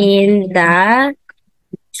in the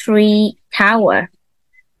tree tower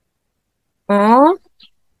or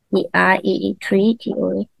tree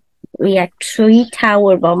we are tree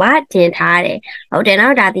tower ပေါ်မှာတင်ထားတယ်ဟုတ်တယ်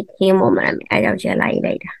နော်ဒါဒီ key moment အဲကြောင့်ချက်လိုက်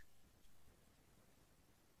တာ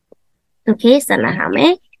Okay ဆက်လာမ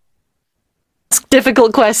ယ်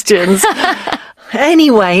Difficult questions.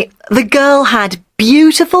 Anyway, the girl had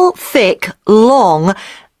beautiful, thick, long,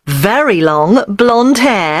 very long blonde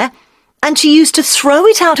hair, and she used to throw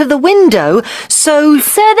it out of the window, so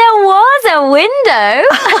there was a window.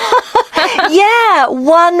 yeah,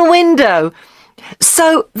 one window. So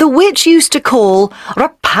the witch used to call,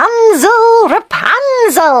 Rapunzel,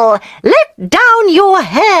 Rapunzel, let down your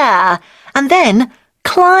hair, and then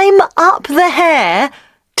climb up the hair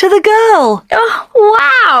to the girl. Oh,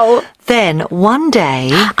 wow. Then one day...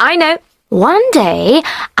 I know. One day,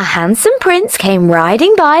 a handsome prince came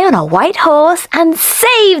riding by on a white horse and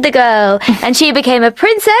saved the girl. And she became a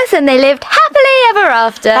princess and they lived happily ever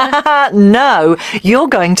after. No, you're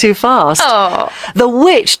going too fast. Oh. The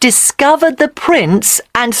witch discovered the prince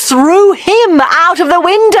and threw him out of the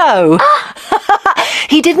window.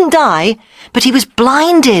 He didn't die, but he was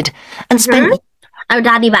blinded and spent... Oh,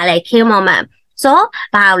 daddy ပါလေ kill moment so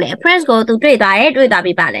ဘာလို့လဲ prince ကိုသူတွေ့သွား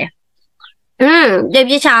ပြီးပါလေ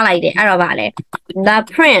ပြစ်ချလိုက်တယ်အဲ့တော့ပါလေ the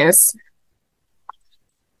prince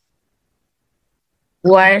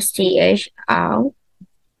was th out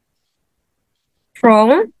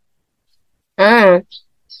from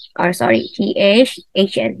or sorry thrown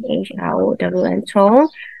thrown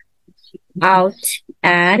out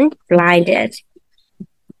and blinded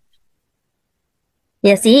မျ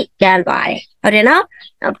က်စိကန်းသွားတယ်ဟုတ်တယ်နော်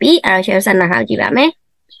နောက်ပြီးအဲ့တော့ရှယ်ဆက်နားကြည့်ပါမယ်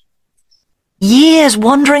Years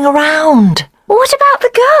wandering around. What about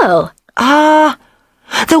the girl?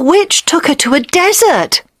 The witch took her to a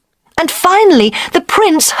desert. And finally, the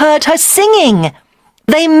prince heard her singing.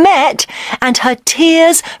 They met, and her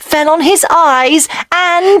tears fell on his eyes,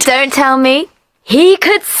 and... Don't tell me. He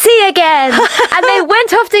could see again. And they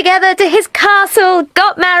went off together to his castle,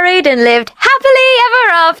 got married, and lived happily ever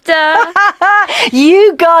after.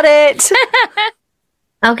 You got it.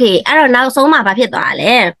 Okay အဲ့တော့နောက်ဆုံးမှာဘာဖြစ်သွား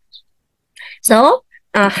လဲ So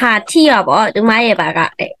ဟာတီရပေါ့ဒီမရဲ့ဘာက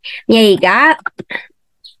မျက်ရည်က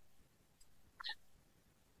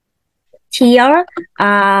tear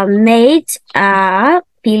made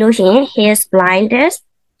ပြီးလို့ရှိရင် his blindness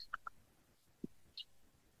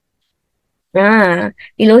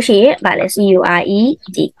ပြီးလို့ရှိရင်ဗာလဲ cure ဆို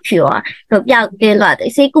ပျောက်ကင်းသွားတ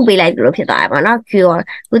ယ်စိတ်ကုပေးလိုက်တယ်လို့ဖြစ်သွားတယ်ပေါ့နော် cure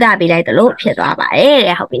ကုသပေးလိုက်တယ်လို့ဖြစ်သွားပါတယ်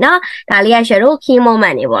တဲ့ဟုတ်ပြီနော်ဒါလေးကရှယ်တို့ key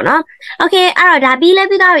moment တွေပေါ့နော် okay အဲ့တော့ဒါပြီးလဲ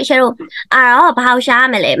ပြီးသွားပြီရှယ်တို့အဲ့တော့ဘာကိုရှားရ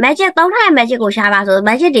မလဲ magic သုံးထားတဲ့ magic ကိုရှားပါဆို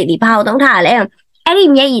magic တွေဒီဘာကိုသုံးထားရလဲအဲ့ဒီ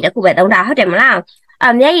မျက်ရည်တစ်ခုပဲသုံးထားဟုတ်တယ်မလား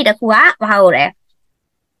မျက်ရည်တစ်ခုကဘာကိုလဲ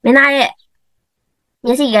မင်းသားရဲ့မျ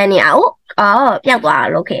က်စိကန်းနေအောင်ပျောက်သွား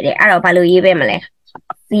လို့ခဲ့တယ်အဲ့တော့ဘာလို့ရေးပေးမလဲ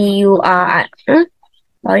cure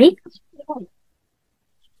sorry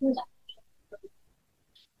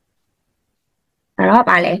အဲ့တော့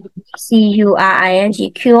ပါလဲ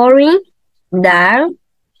curing curing the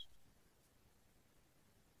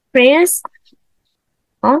prince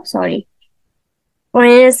sorry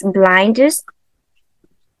prince blindness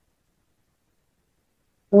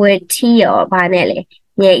with tear ဘာနဲ့လဲ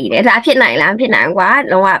ညည်တယ်ဒါဖြစ်နိုင်လားဖြစ်နိုင်ကွာ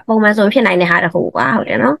လုံးဝပုံမှန်ဆိုဖြစ်နိုင်တဲ့ဟာတခုကွာဟုတ်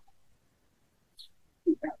တယ်နော်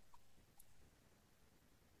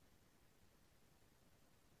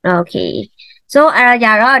Okay so အဲ့တော့ကြ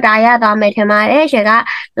တော့ဒါရသွားမယ်ထင်ပါတယ်ရှယ်က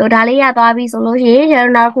ဒါလေးရသွားပြီဆိုလို့ရှိရင်ရှယ်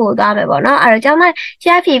နောက်ခုသွားမယ်ပေါ့နော်အဲ့တော့ကျောင်းသားရှ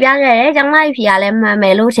ယ်ဖြေပြခဲ့တယ်ကျောင်းသားဖြေကလည်းမှန်မ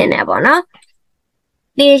ယ်လို့ထင်တယ်ပေါ့နော်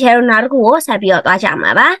ဒီရှယ်နောက်တစ်ခုကိုဆက်ပြီးတော့သွားကြ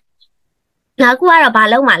မှာပါနောက်ခုကတော့ဘာ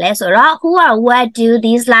လုပ်မှာလဲဆိုတော့ who or what do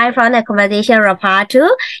these line from the conversation refer to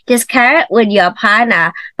discuss with your partner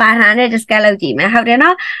ပါဟာနဲ့ discuss လုပ်ကြည့်မယ်ဟုတ်တယ်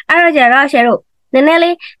နော်အဲ့တော့ကြတော့ရှယ်တို့နည်းနည်း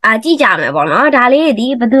လေးကြည့်ကြမယ်ပေါ့နော်ဒါလေးဒီ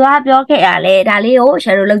ဘသူကပြောခဲ့ရလဲဒါလေးကိုရှ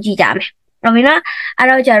ယ်တို့လုပ်ကြည့်ကြမယ်ဟုတ်ပြီနော်အဲ့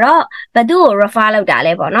တော့ကြတော့ဘသူကို refer လုပ်တာ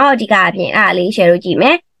လဲပေါ့နော်အဓိကအပြင်အဲ့ဒါလေးရှယ်တို့ကြည့်မ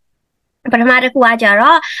ယ်ပထမတစ်ခုကကြ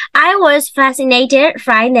တော့ I was fascinated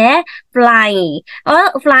flying the flying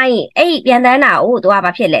flying အဲ့ပြန်တန်းတာကိုသူက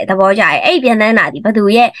ဘာဖြစ်လဲသဘောကျရဲ့အဲ့ပြန်တန်းတာဒီဘသူ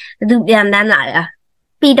ပြန်တန်းတာလဲ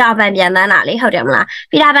ပီတာပန်ပြန်တန်းတာလေဟုတ်တယ်မလား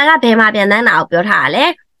ပီတာပန်ကဘယ်မှာပြန်တန်းတာကိုပြောထားရလဲ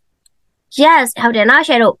yes ဟုတ်တယ်နော်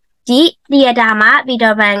ရှယ်တို့ဒီ theater မှာ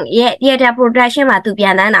Peter Pan ရဲ့ theater production မှာသူပြ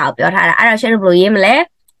န်တန်းတာကိုပြောထားတာအဲ့တော့ရှယ်တို့ဘယ်လိုရေးမလဲ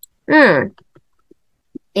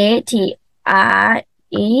A T R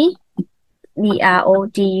E V R O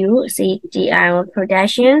D U C T I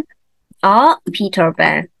production or Peter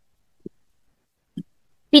Pan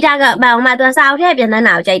Peter ကဘာမှသူစာအုပ်ထဲပြန်တန်း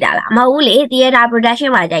တာကိုကြိုက်တာလားမဟုတ်ဘူးလေ theater production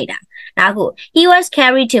မှာကြိုက်တာနောက်ခု he was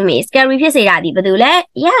scary to me scary ဖြစ်စေတာဒီဘယ်သူလဲ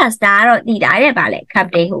yes ဒါကတော့သိတာတဲ့ဗာလဲ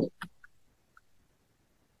captain ဟုတ်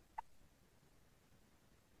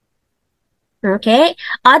Okay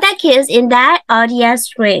other kids in that audience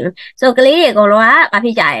scream so ကလေးတွေအကုန်လုံးကဘာဖြ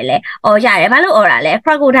စ်ကြရလဲအော်ကြတယ်ဘာလို့အော်တာလဲ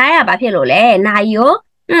crocodile ကဘာဖြစ်လို့လဲနိုင်ရော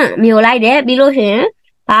မျိုးလိုက်တယ်ပြီးလို့ရှင်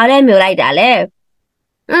ဘာလဲမျိုးလိုက်တာလဲ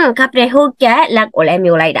captain hook ကလက်ကိုလည်း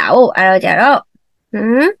မျိုးလိုက်တာ哦အဲ့တော့ကြတော့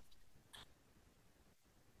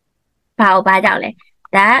ဘာကြောက်လဲ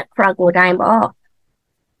that crocodile ပေါ့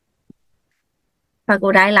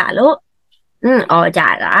crocodile လာလို့အော်ကြ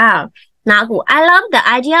တာနောက်ခု I love the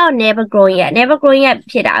idea of never growing up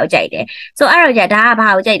ဖြစ်တာကိုကြိုက်တယ် so အဲ့တော့じゃဒါကဘာ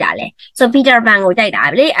ကိုကြိုက်တာလဲ so Peter Pan ကိုကြိုက်တာ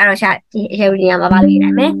လေအဲ့တော့ရှာဒီနေရာမှာပါလို့ရေး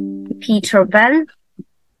နိုင်မယ် Peter Pan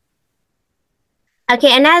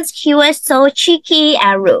okay and as he was so cheeky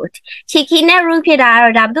and rude cheeky နဲ့ rude ဖြစ်တာက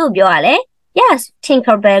တော့ဒါဘယ်သူပြောရလဲ yes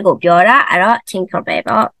Tinkerbell ကိုပြောတာအဲ့တော့ Tinkerbell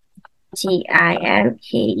ပေါ့ T I N K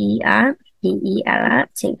E R P-E-R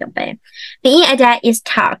Tinkerbell being a dad is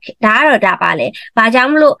talk ဒါကတော့ဒါပါလေဘာကြော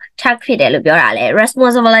င့်မလို့ talk ဖြစ်တယ်လို့ပြောတာလဲ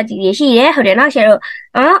responsibility တွေရှိတယ်ဟုတ်တယ်နော်ရှယ်တို့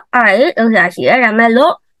အဲ့ဒါဥစ္စာရှိတယ်ဒါမဲ့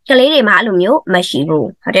လို့ကလေးတွေမှာအဲ့လိုမျိုးမရှိဘူး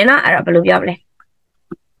ဟုတ်တယ်နော်အဲ့တော့ဘယ်လိုပြောမလဲ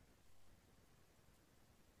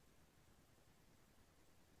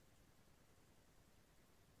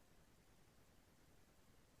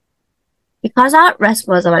because of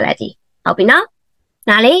responsibility ဟုတ်ပြီနော်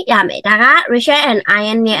နားလေးရမယ်ဒါက Rachel and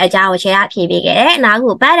Ian ရဲ့အကြောင်းကိုရှယ်ရဖြေပေးခဲ့တယ်နောက်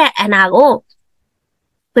ခုပတ်တဲ့ Anna ကို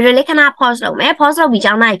ဗီဒီယိုလေးခဏ pause လုပ်မယ် pause လုပ်ပြီး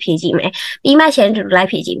ကြောင်းလိုက်ဖြေကြည့်မယ်ပြီးမှ share တူလိုက်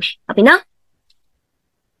ဖြေကြည့်မယ်ဟုတ်ပြီနော်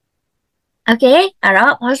Okay အဲ့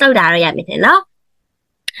တော့ pause လုပ်တာတော့ရမယ်နော်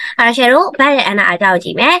အဲ့တော့ share တို့ပတ်တဲ့ Anna အကြောင်းကြ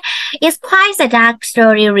ည့်မယ် It's quite a dark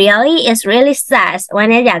story really it's really sad ဝမ်း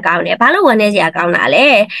နေကြကောင်းတယ်ဘာလို့ဝမ်းနေကြကောင်းတာလဲ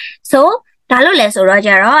so ဒါလို့လဲဆိုတော့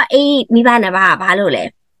ကြတော့အေးမိဘနှစ်ပါးကဘာလို့လဲ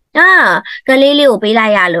ကလေးလေးကိုပေးလို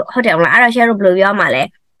က်ရလို့ဟုတ်တယ်မလားအဲ့တော့ share တို့ဘယ်လိုပြောမှာလဲ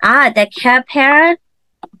the parent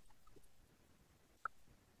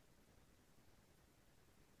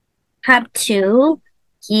have to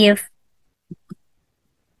give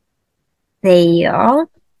their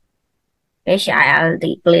child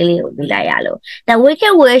clearly will be like yellow. The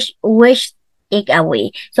wicked wish it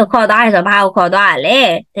away. So call that is about call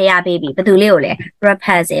that they are baby, but do little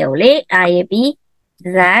Rapunzel, I be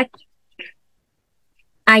that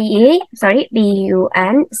sorry,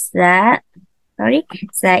 BUN that sorry,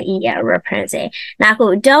 say Rapunzel. Now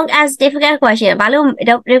don't ask difficult question. Balloon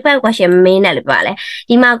don't difficult question mean a little.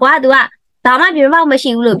 The magua doဒါမှပြမပေါက်မ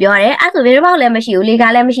ရှိဘူးလို့ပြောတယ်အဲ့ဆိုပြမပေါက်လည်းမရှိဘူးလေ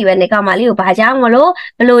ကားလည်းမရှိပဲနေကောင်မလေးကိုဘာကြောင့်မလို့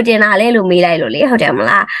ဘလို့တင်တာလဲလို့မေးလိုက်လို့လေဟုတ်တယ်မ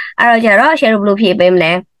လားအဲ့တော့ကျတော့ share ဘလို့ဖြေပေးမ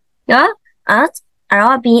လဲနော်အဲ့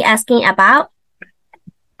တော့ be asking about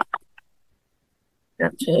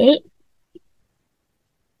okay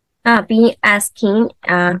be asking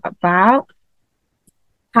about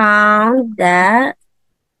how the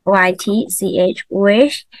YTCH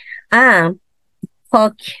wish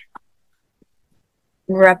pork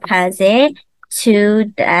represent to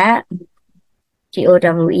the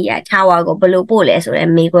TOWE ထားဝါကိုဘယ်လိုပို့လဲဆို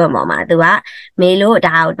တော့မေးခွန်းပေါ်မှာသူကမေးလို့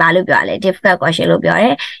ဒါကိုဘာလို့ပြောရလဲ difficult question လို့ပြောတ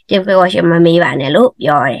ယ် difficult question မမေးပါနဲ့လို့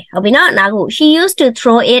ပြောတယ်ဟုတ်ပြီနော်နောက်ခု she used to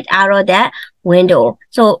throw it out of that window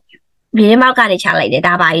so ဒီမောက်ကနေချလိုက်တယ်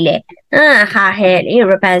ဒါပါကြီးလေဟာဟဲ့လေ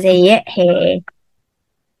represent ရဲ့ဟဲ့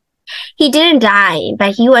he didn't die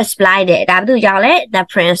but he was blinded ဒါဘာလို့ကြောင့်လဲ the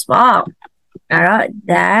prince ပေါ့အဲ့တော့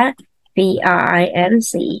the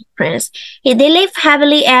PRINC Prince. They live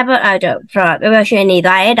happily ever after. From ပြောရှင်နေ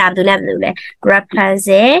သွားရဲ့ဒါဘာလို့လဲ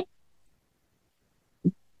represent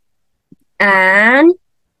and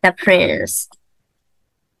the prince.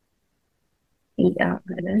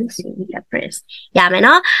 PRINC the prince. ရမယ်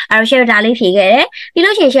နော်အဲ့တော့ share ဒါလေးဖြေခဲ့တယ်ပြီး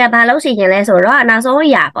လို့ရှိရင် share ဘာလုပ်စီခြင်းလဲဆိုတော့နောက်ဆုံး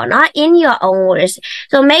ရပါတော့ in your own words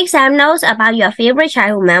so make some notes about your favorite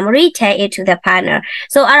childhood memory tell it to the partner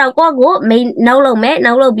so အဲ့တော့ကိုကို main note လုပ်မယ်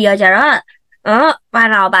note လုပ်ပြီးတော့ကျတော့ဘာ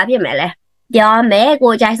တော့ဘာဖြစ်မယ်လဲပြောမယ်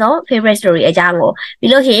ကိုကြိုက်ဆုံး favorite story အကြောင်းကို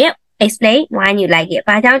ပြီးလို့ရှိရင် explain why you like it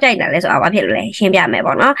ဘာကြောင့်ကြိုက်တာလဲဆိုတော့ဘာဖြစ်လို့လဲရှင်းပြမယ်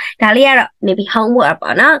ပေါ့နော်ဒါလေးကတော့ maybe homework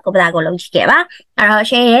ပေါ့နော်ကိုပဒါကိုလုပ်ကြည့်ခဲ့ပါအဲ့တော့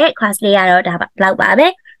share ရဲ့ class လေးကတော့ဒါလောက်ပါပဲ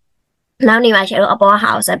နောက်နေ့မှာ share တို့အပေါ်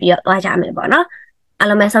house ဆက်ပြီးတော့သွားကြမယ်ပေါ့နော်အား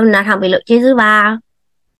လုံးပဲဆုံးနားထောင်ပြီးလို့ကျေးဇူးပါ